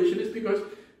situation is because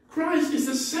Christ is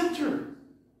the center.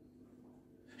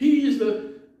 He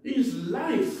is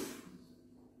life.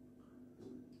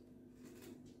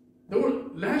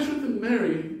 Lazarus and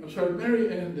Mary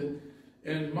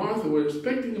and Martha were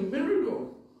expecting a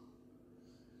miracle.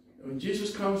 When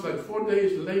Jesus comes like 4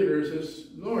 days later and says,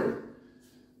 Lord,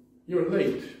 you're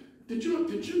late. Did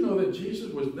you know that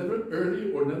Jesus was never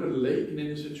early or never late in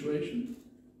any situation?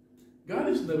 God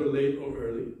is never late or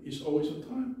early. He's always on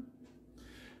time.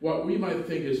 What we might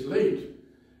think is late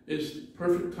is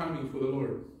perfect timing for the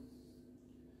Lord.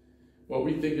 What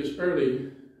we think is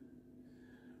early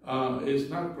is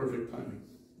not perfect timing.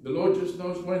 The Lord just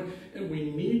knows when, and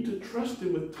we need to trust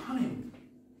Him with time.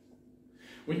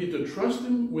 We need to trust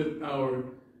Him with our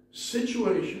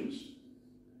situations.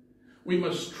 We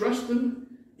must trust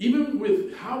Him even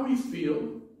with how we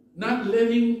feel, not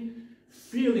letting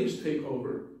feelings take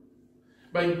over.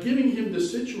 By giving Him the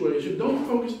situation, don't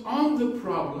focus on the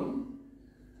problem,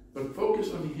 but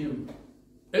focus on Him.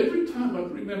 Every time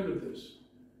I've remembered this,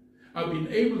 I've been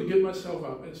able to get myself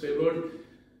up and say, Lord,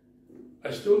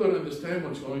 I still don't understand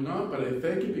what's going on, but I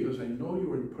thank you because I know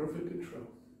you are in perfect control.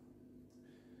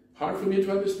 Hard for me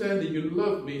to understand that you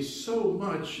love me so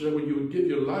much that when you would give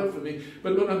your life for me,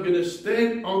 but Lord, I'm going to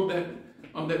stand on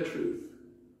that truth.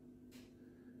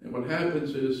 And what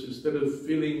happens is, instead of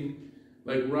feeling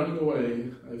like running away,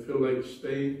 I feel like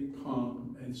staying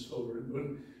calm and sober. And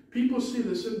when people see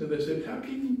this in me, they say, how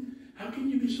can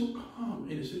you be so calm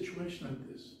in a situation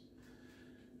like this?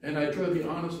 And I try to be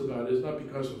honest about it. It's not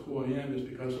because of who I am, it's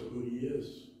because of who He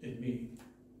is in me.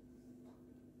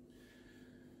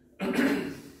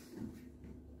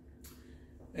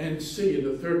 And C,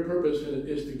 the third purpose in it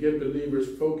is to get believers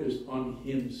focused on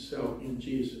Himself, in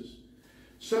Jesus.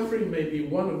 Suffering may be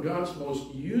one of God's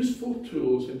most useful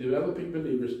tools in developing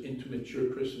believers into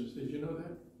mature Christians. Did you know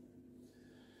that?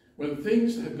 When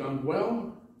things have gone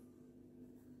well,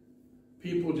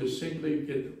 people just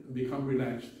simply become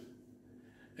relaxed.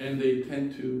 And they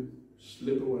tend to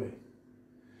slip away.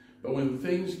 But when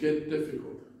things get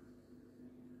difficult,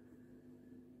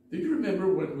 do you remember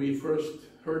when we first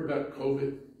heard about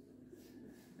COVID?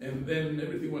 And then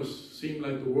everything seemed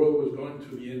like the world was going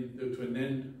to an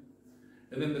end.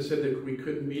 And then they said that we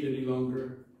couldn't meet any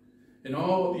longer. And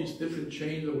all these different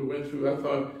chains that we went through, I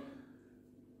thought,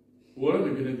 what am I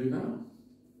going to do now?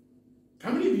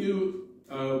 How many of you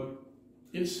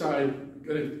inside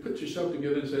going to put yourself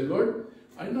together and say, Lord,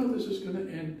 I know this is going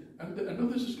to end. I know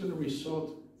this is going to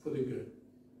result for the good.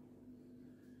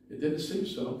 It didn't seem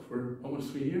so for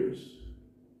almost 3 years.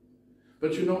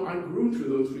 But you know, I grew through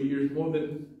those 3 years more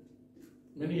than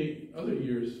many other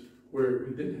years where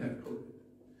we didn't have COVID.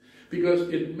 Because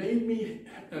it made me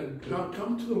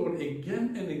come to the Lord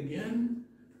again and again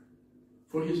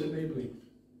for His enabling.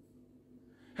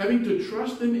 Having to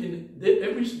trust Him in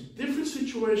every different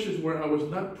situations where I was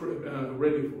not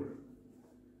ready for it.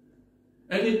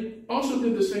 And it also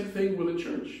did the same thing with the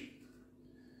church.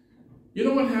 You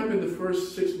know what happened the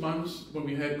first 6 months when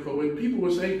we had COVID? People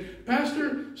were saying,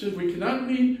 Pastor, since we cannot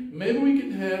meet, maybe we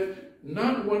can have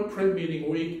not one prayer meeting a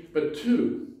week, but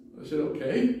 2. I said,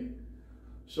 okay.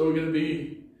 So we're going to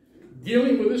be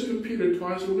dealing with this computer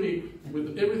twice a week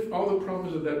with all the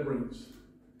problems that brings.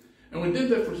 And we did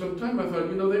that for some time. I thought,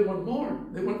 you know, they want more.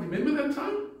 Remember that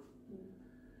time?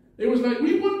 It was like,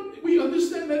 we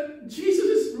understand that Jesus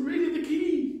is really the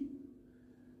key.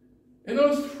 And I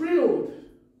was thrilled.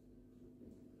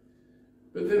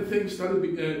 But then things started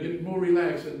getting more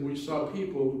relaxed, and we saw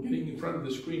people getting in front of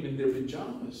the screen in their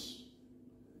pajamas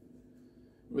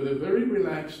with a very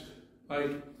relaxed,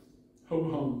 like,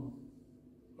 home.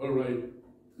 All right,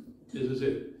 this is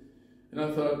it. And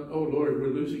I thought, oh Lord, we're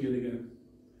losing it again.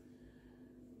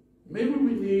 Maybe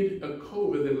we need a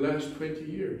COVID that lasts 20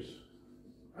 years.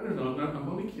 I don't know, I'm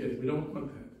only kidding. We don't want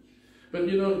that. But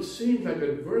you know, it seems like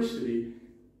adversity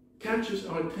catches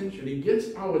our attention. It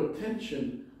gets our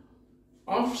attention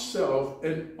off self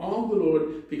and on the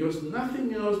Lord, because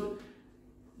nothing else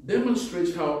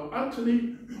demonstrates how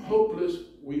utterly hopeless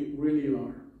we really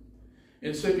are.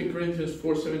 In 2 Corinthians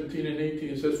 4:17 and 18,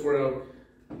 it says, for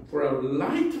our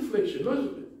light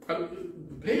affliction,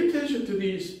 pay attention to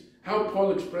these, how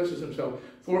Paul expresses himself.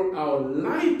 For our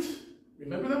light,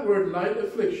 remember that word, light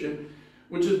affliction,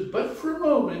 which is but for a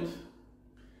moment,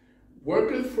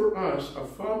 worketh for us a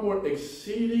far more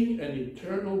exceeding and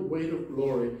eternal weight of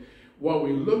glory, while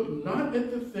we look not at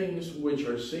the things which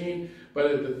are seen, but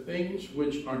at the things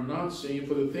which are not seen.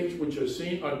 For the things which are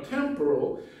seen are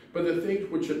temporal, but the things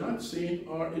which are not seen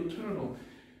are eternal.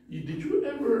 Did you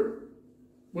ever,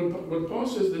 when Paul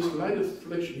says this light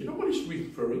affliction, you know what he's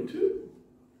referring to?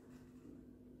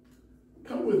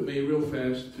 Come with me real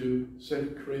fast to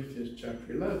 2 Corinthians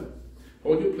chapter 11.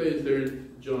 Hold your place there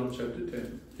in John chapter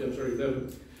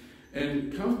 11.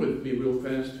 And come with me real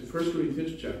fast to 1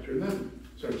 Corinthians chapter 11.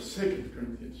 2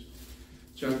 Corinthians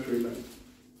chapter 11.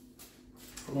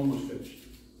 I'm almost finished.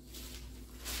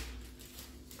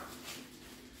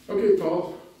 Okay,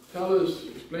 Paul,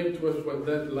 explain to us what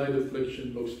that light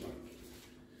affliction looks like.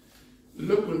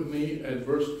 Look with me at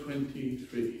verse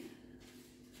 23.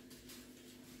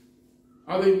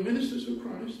 Are they ministers of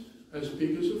Christ? As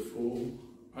speakers of fool,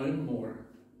 I am more.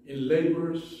 In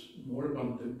labors more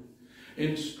abundant.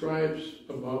 In stripes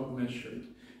above measure.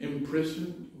 In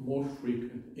prison more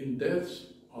frequent. In deaths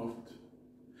oft.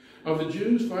 Of the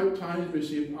Jews 5 times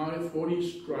received I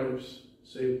 40 stripes,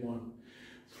 save one.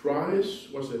 Thrice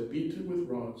was I beaten with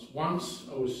rods. Once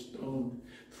I was stoned.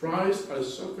 Thrice I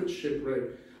suffered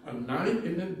shipwreck. A night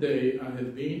and a day I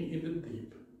have been in the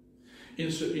deep.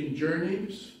 In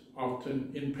journeys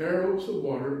often, in perils of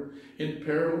water, in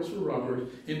perils of robbers,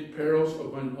 in perils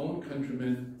of mine own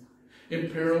countrymen, in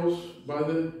perils by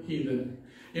the heathen,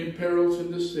 in perils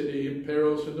in the city, in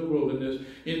perils in the wilderness,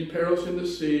 in perils in the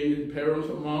sea, in perils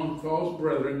among false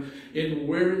brethren, in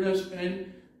weariness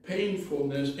and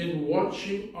painfulness, in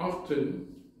watching often,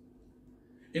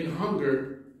 in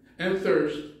hunger and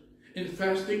thirst, in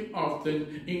fasting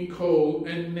often, in cold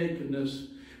and nakedness,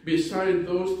 beside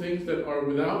those things that are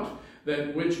without,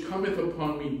 that which cometh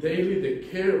upon me daily, the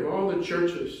care of all the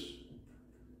churches.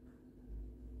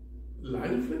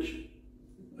 Light affliction?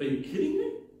 Are you kidding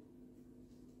me?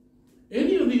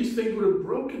 Any of these things would have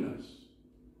broken us.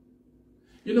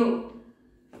 You know,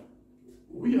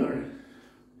 we are,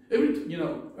 do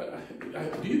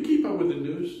you keep up with the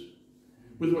news?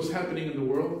 With what's happening in the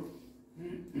world?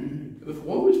 The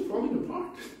world is falling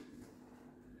apart.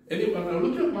 And when I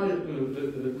look at my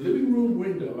the living room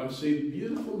window, I see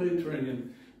beautiful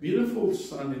Mediterranean, beautiful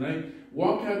sun, and I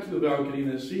walk out to the balcony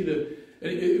and I see that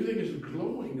everything is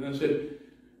glowing. And I said,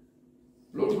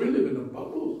 Lord, we live in a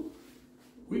bubble.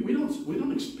 We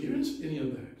don't experience any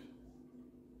of that.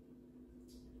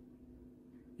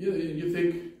 You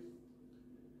think,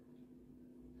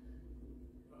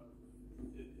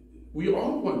 we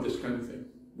all want this kind of thing.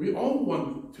 We all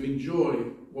want to enjoy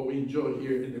what we enjoy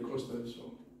here in the Costa del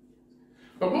Sol.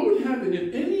 But what would happen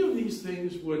if any of these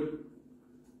things would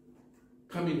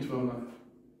come into our life?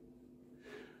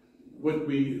 Would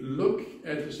we look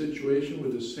at the situation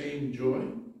with the same joy,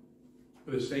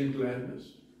 with the same gladness?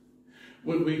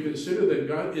 Would we consider that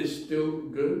God is still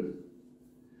good?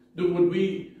 Would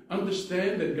we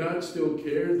understand that God still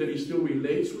cares, that He still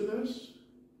relates with us?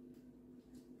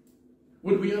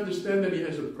 Would we understand that He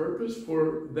has a purpose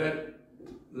for that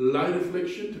light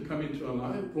affliction to come into our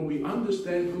life? Will we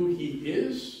understand who He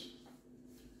is?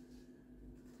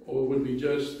 Or would we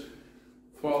just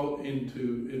fall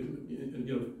into,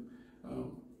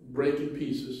 break in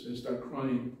pieces and start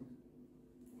crying?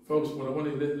 Folks, what I want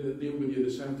to deal with you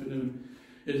this afternoon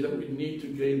is that we need to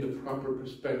gain the proper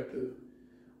perspective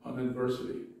on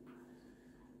adversity.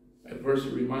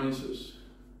 Adversity reminds us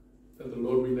that the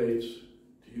Lord relates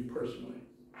to you personally.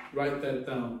 Write that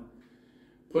down.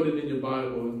 Put it in your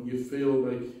Bible, and you feel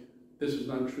like this is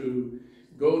not true.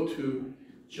 Go to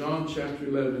John chapter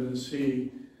 11 and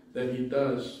see that He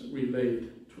does relate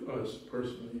to us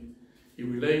personally. He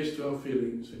relates to our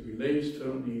feelings. He relates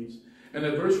to our needs. And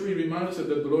adversity reminds us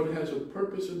that the Lord has a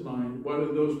purpose in mind. What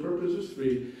are those purposes?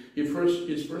 3. His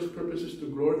first purpose is to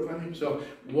glorify Himself.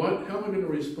 How am I going to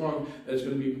respond that's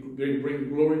going to bring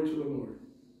glory to the Lord?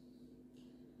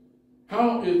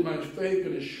 How is my faith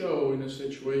going to show in a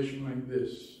situation like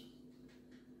this?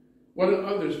 What are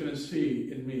others going to see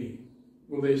in me?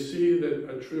 Will they see that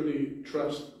I truly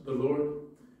trust the Lord,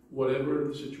 whatever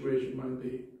the situation might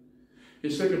be?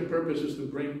 His second purpose is to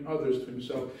bring others to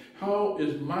Himself. How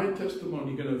is my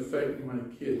testimony going to affect my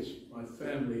kids, my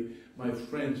family, my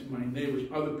friends, my neighbors,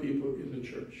 other people in the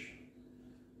church?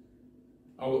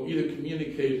 I will either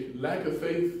communicate lack of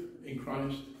faith in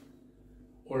Christ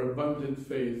or abundant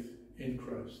faith in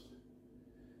Christ.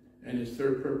 And His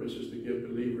third purpose is to get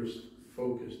believers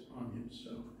focused on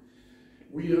Himself.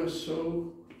 We are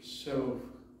so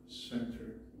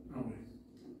self-centered, aren't we?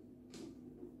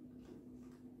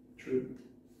 True.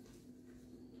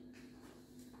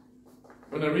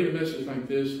 When I read a message like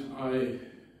this, it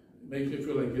makes me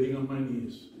feel like getting on my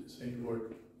knees and saying,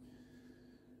 Lord,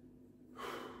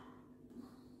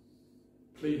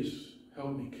 please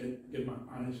help me get my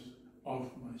eyes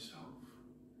off myself.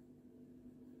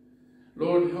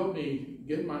 Lord, help me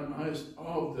get my eyes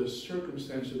off the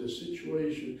circumstance of the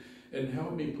situation and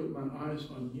help me put my eyes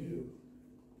on You.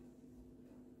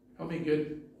 Help me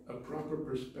get a proper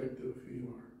perspective of who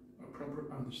You are, a proper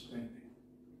understanding.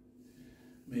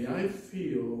 May I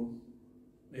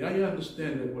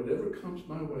understand that whatever comes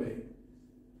my way,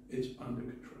 it's under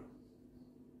control.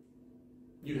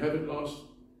 You haven't lost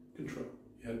control.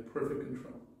 You have perfect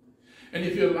control. And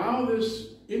if you allow this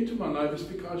into my life, it's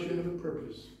because you have a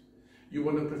purpose. You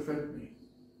want to perfect me.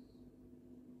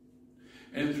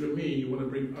 And through me, you want to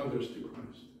bring others to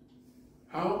Christ.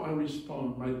 How I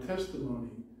respond, my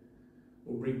testimony,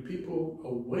 will bring people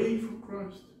away from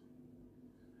Christ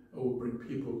or will bring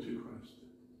people to Christ.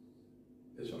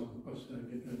 That's all. I'll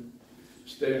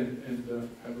stand and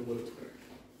have a word of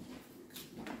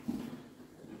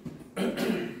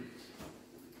prayer.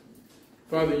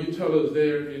 Father, You tell us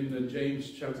there in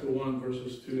James chapter 1,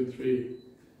 verses 2 and 3,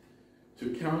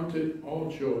 to count it all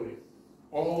joy,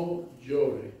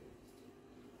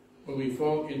 when we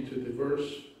fall into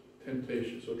diverse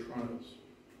temptations or trials.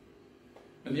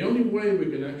 And the only way we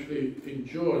can actually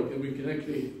enjoy, and we can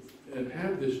actually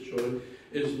have this joy,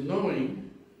 is knowing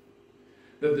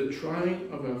that the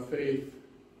trying of our faith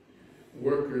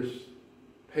worketh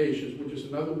patience, which is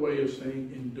another way of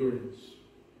saying endurance.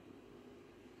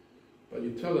 But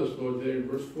you tell us, Lord, there in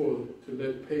verse 4, to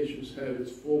let patience have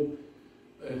its full,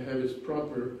 have its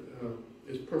proper,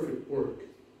 its perfect work,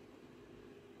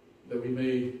 that we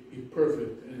may be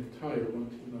perfect and entire,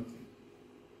 wanting nothing.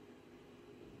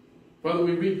 Father,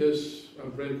 we read this,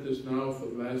 I've read this now for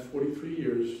the last 43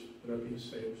 years that I've been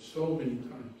saved, so many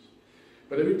times.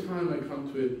 But every time I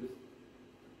come to it,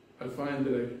 I find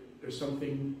that there's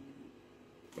something,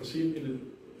 I see it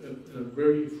in a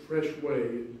very fresh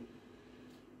way,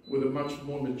 with a much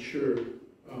more mature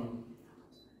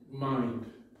mind.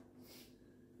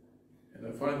 And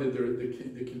I find that there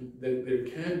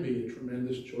can be a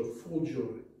tremendous joy, full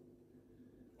joy,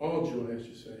 all joy, as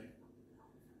you say,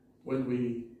 when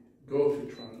we go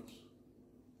through trials.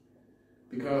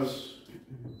 Because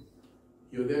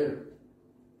you're there,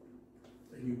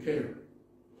 and you care,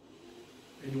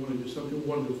 and you want to do something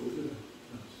wonderful to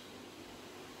us.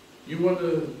 You want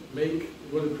to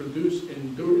produce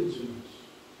endurance in us.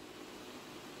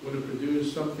 You want to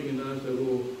produce something in us that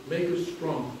will make us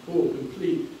strong, full,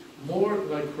 complete, more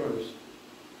like Christ.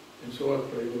 And so I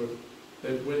pray, Lord,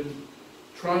 that when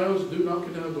trials do knock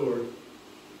at our door,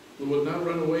 we will not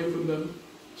run away from them,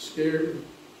 scared,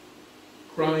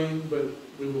 crying, but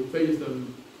we will face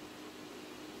them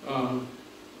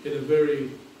in a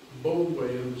very bold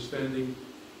way, understanding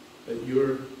that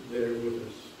you're there with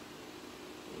us.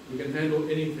 We can handle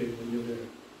anything when you're there.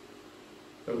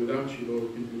 But without you, Lord,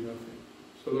 we can do nothing.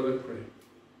 So, Lord, I pray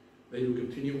that you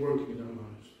continue working in our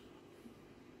lives.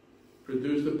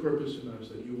 Produce the purpose in us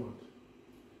that you want.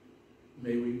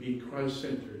 May we be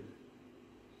Christ-centered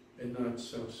and not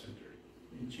self-centered.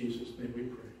 In Jesus' name we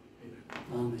pray. Amen.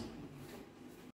 Amen.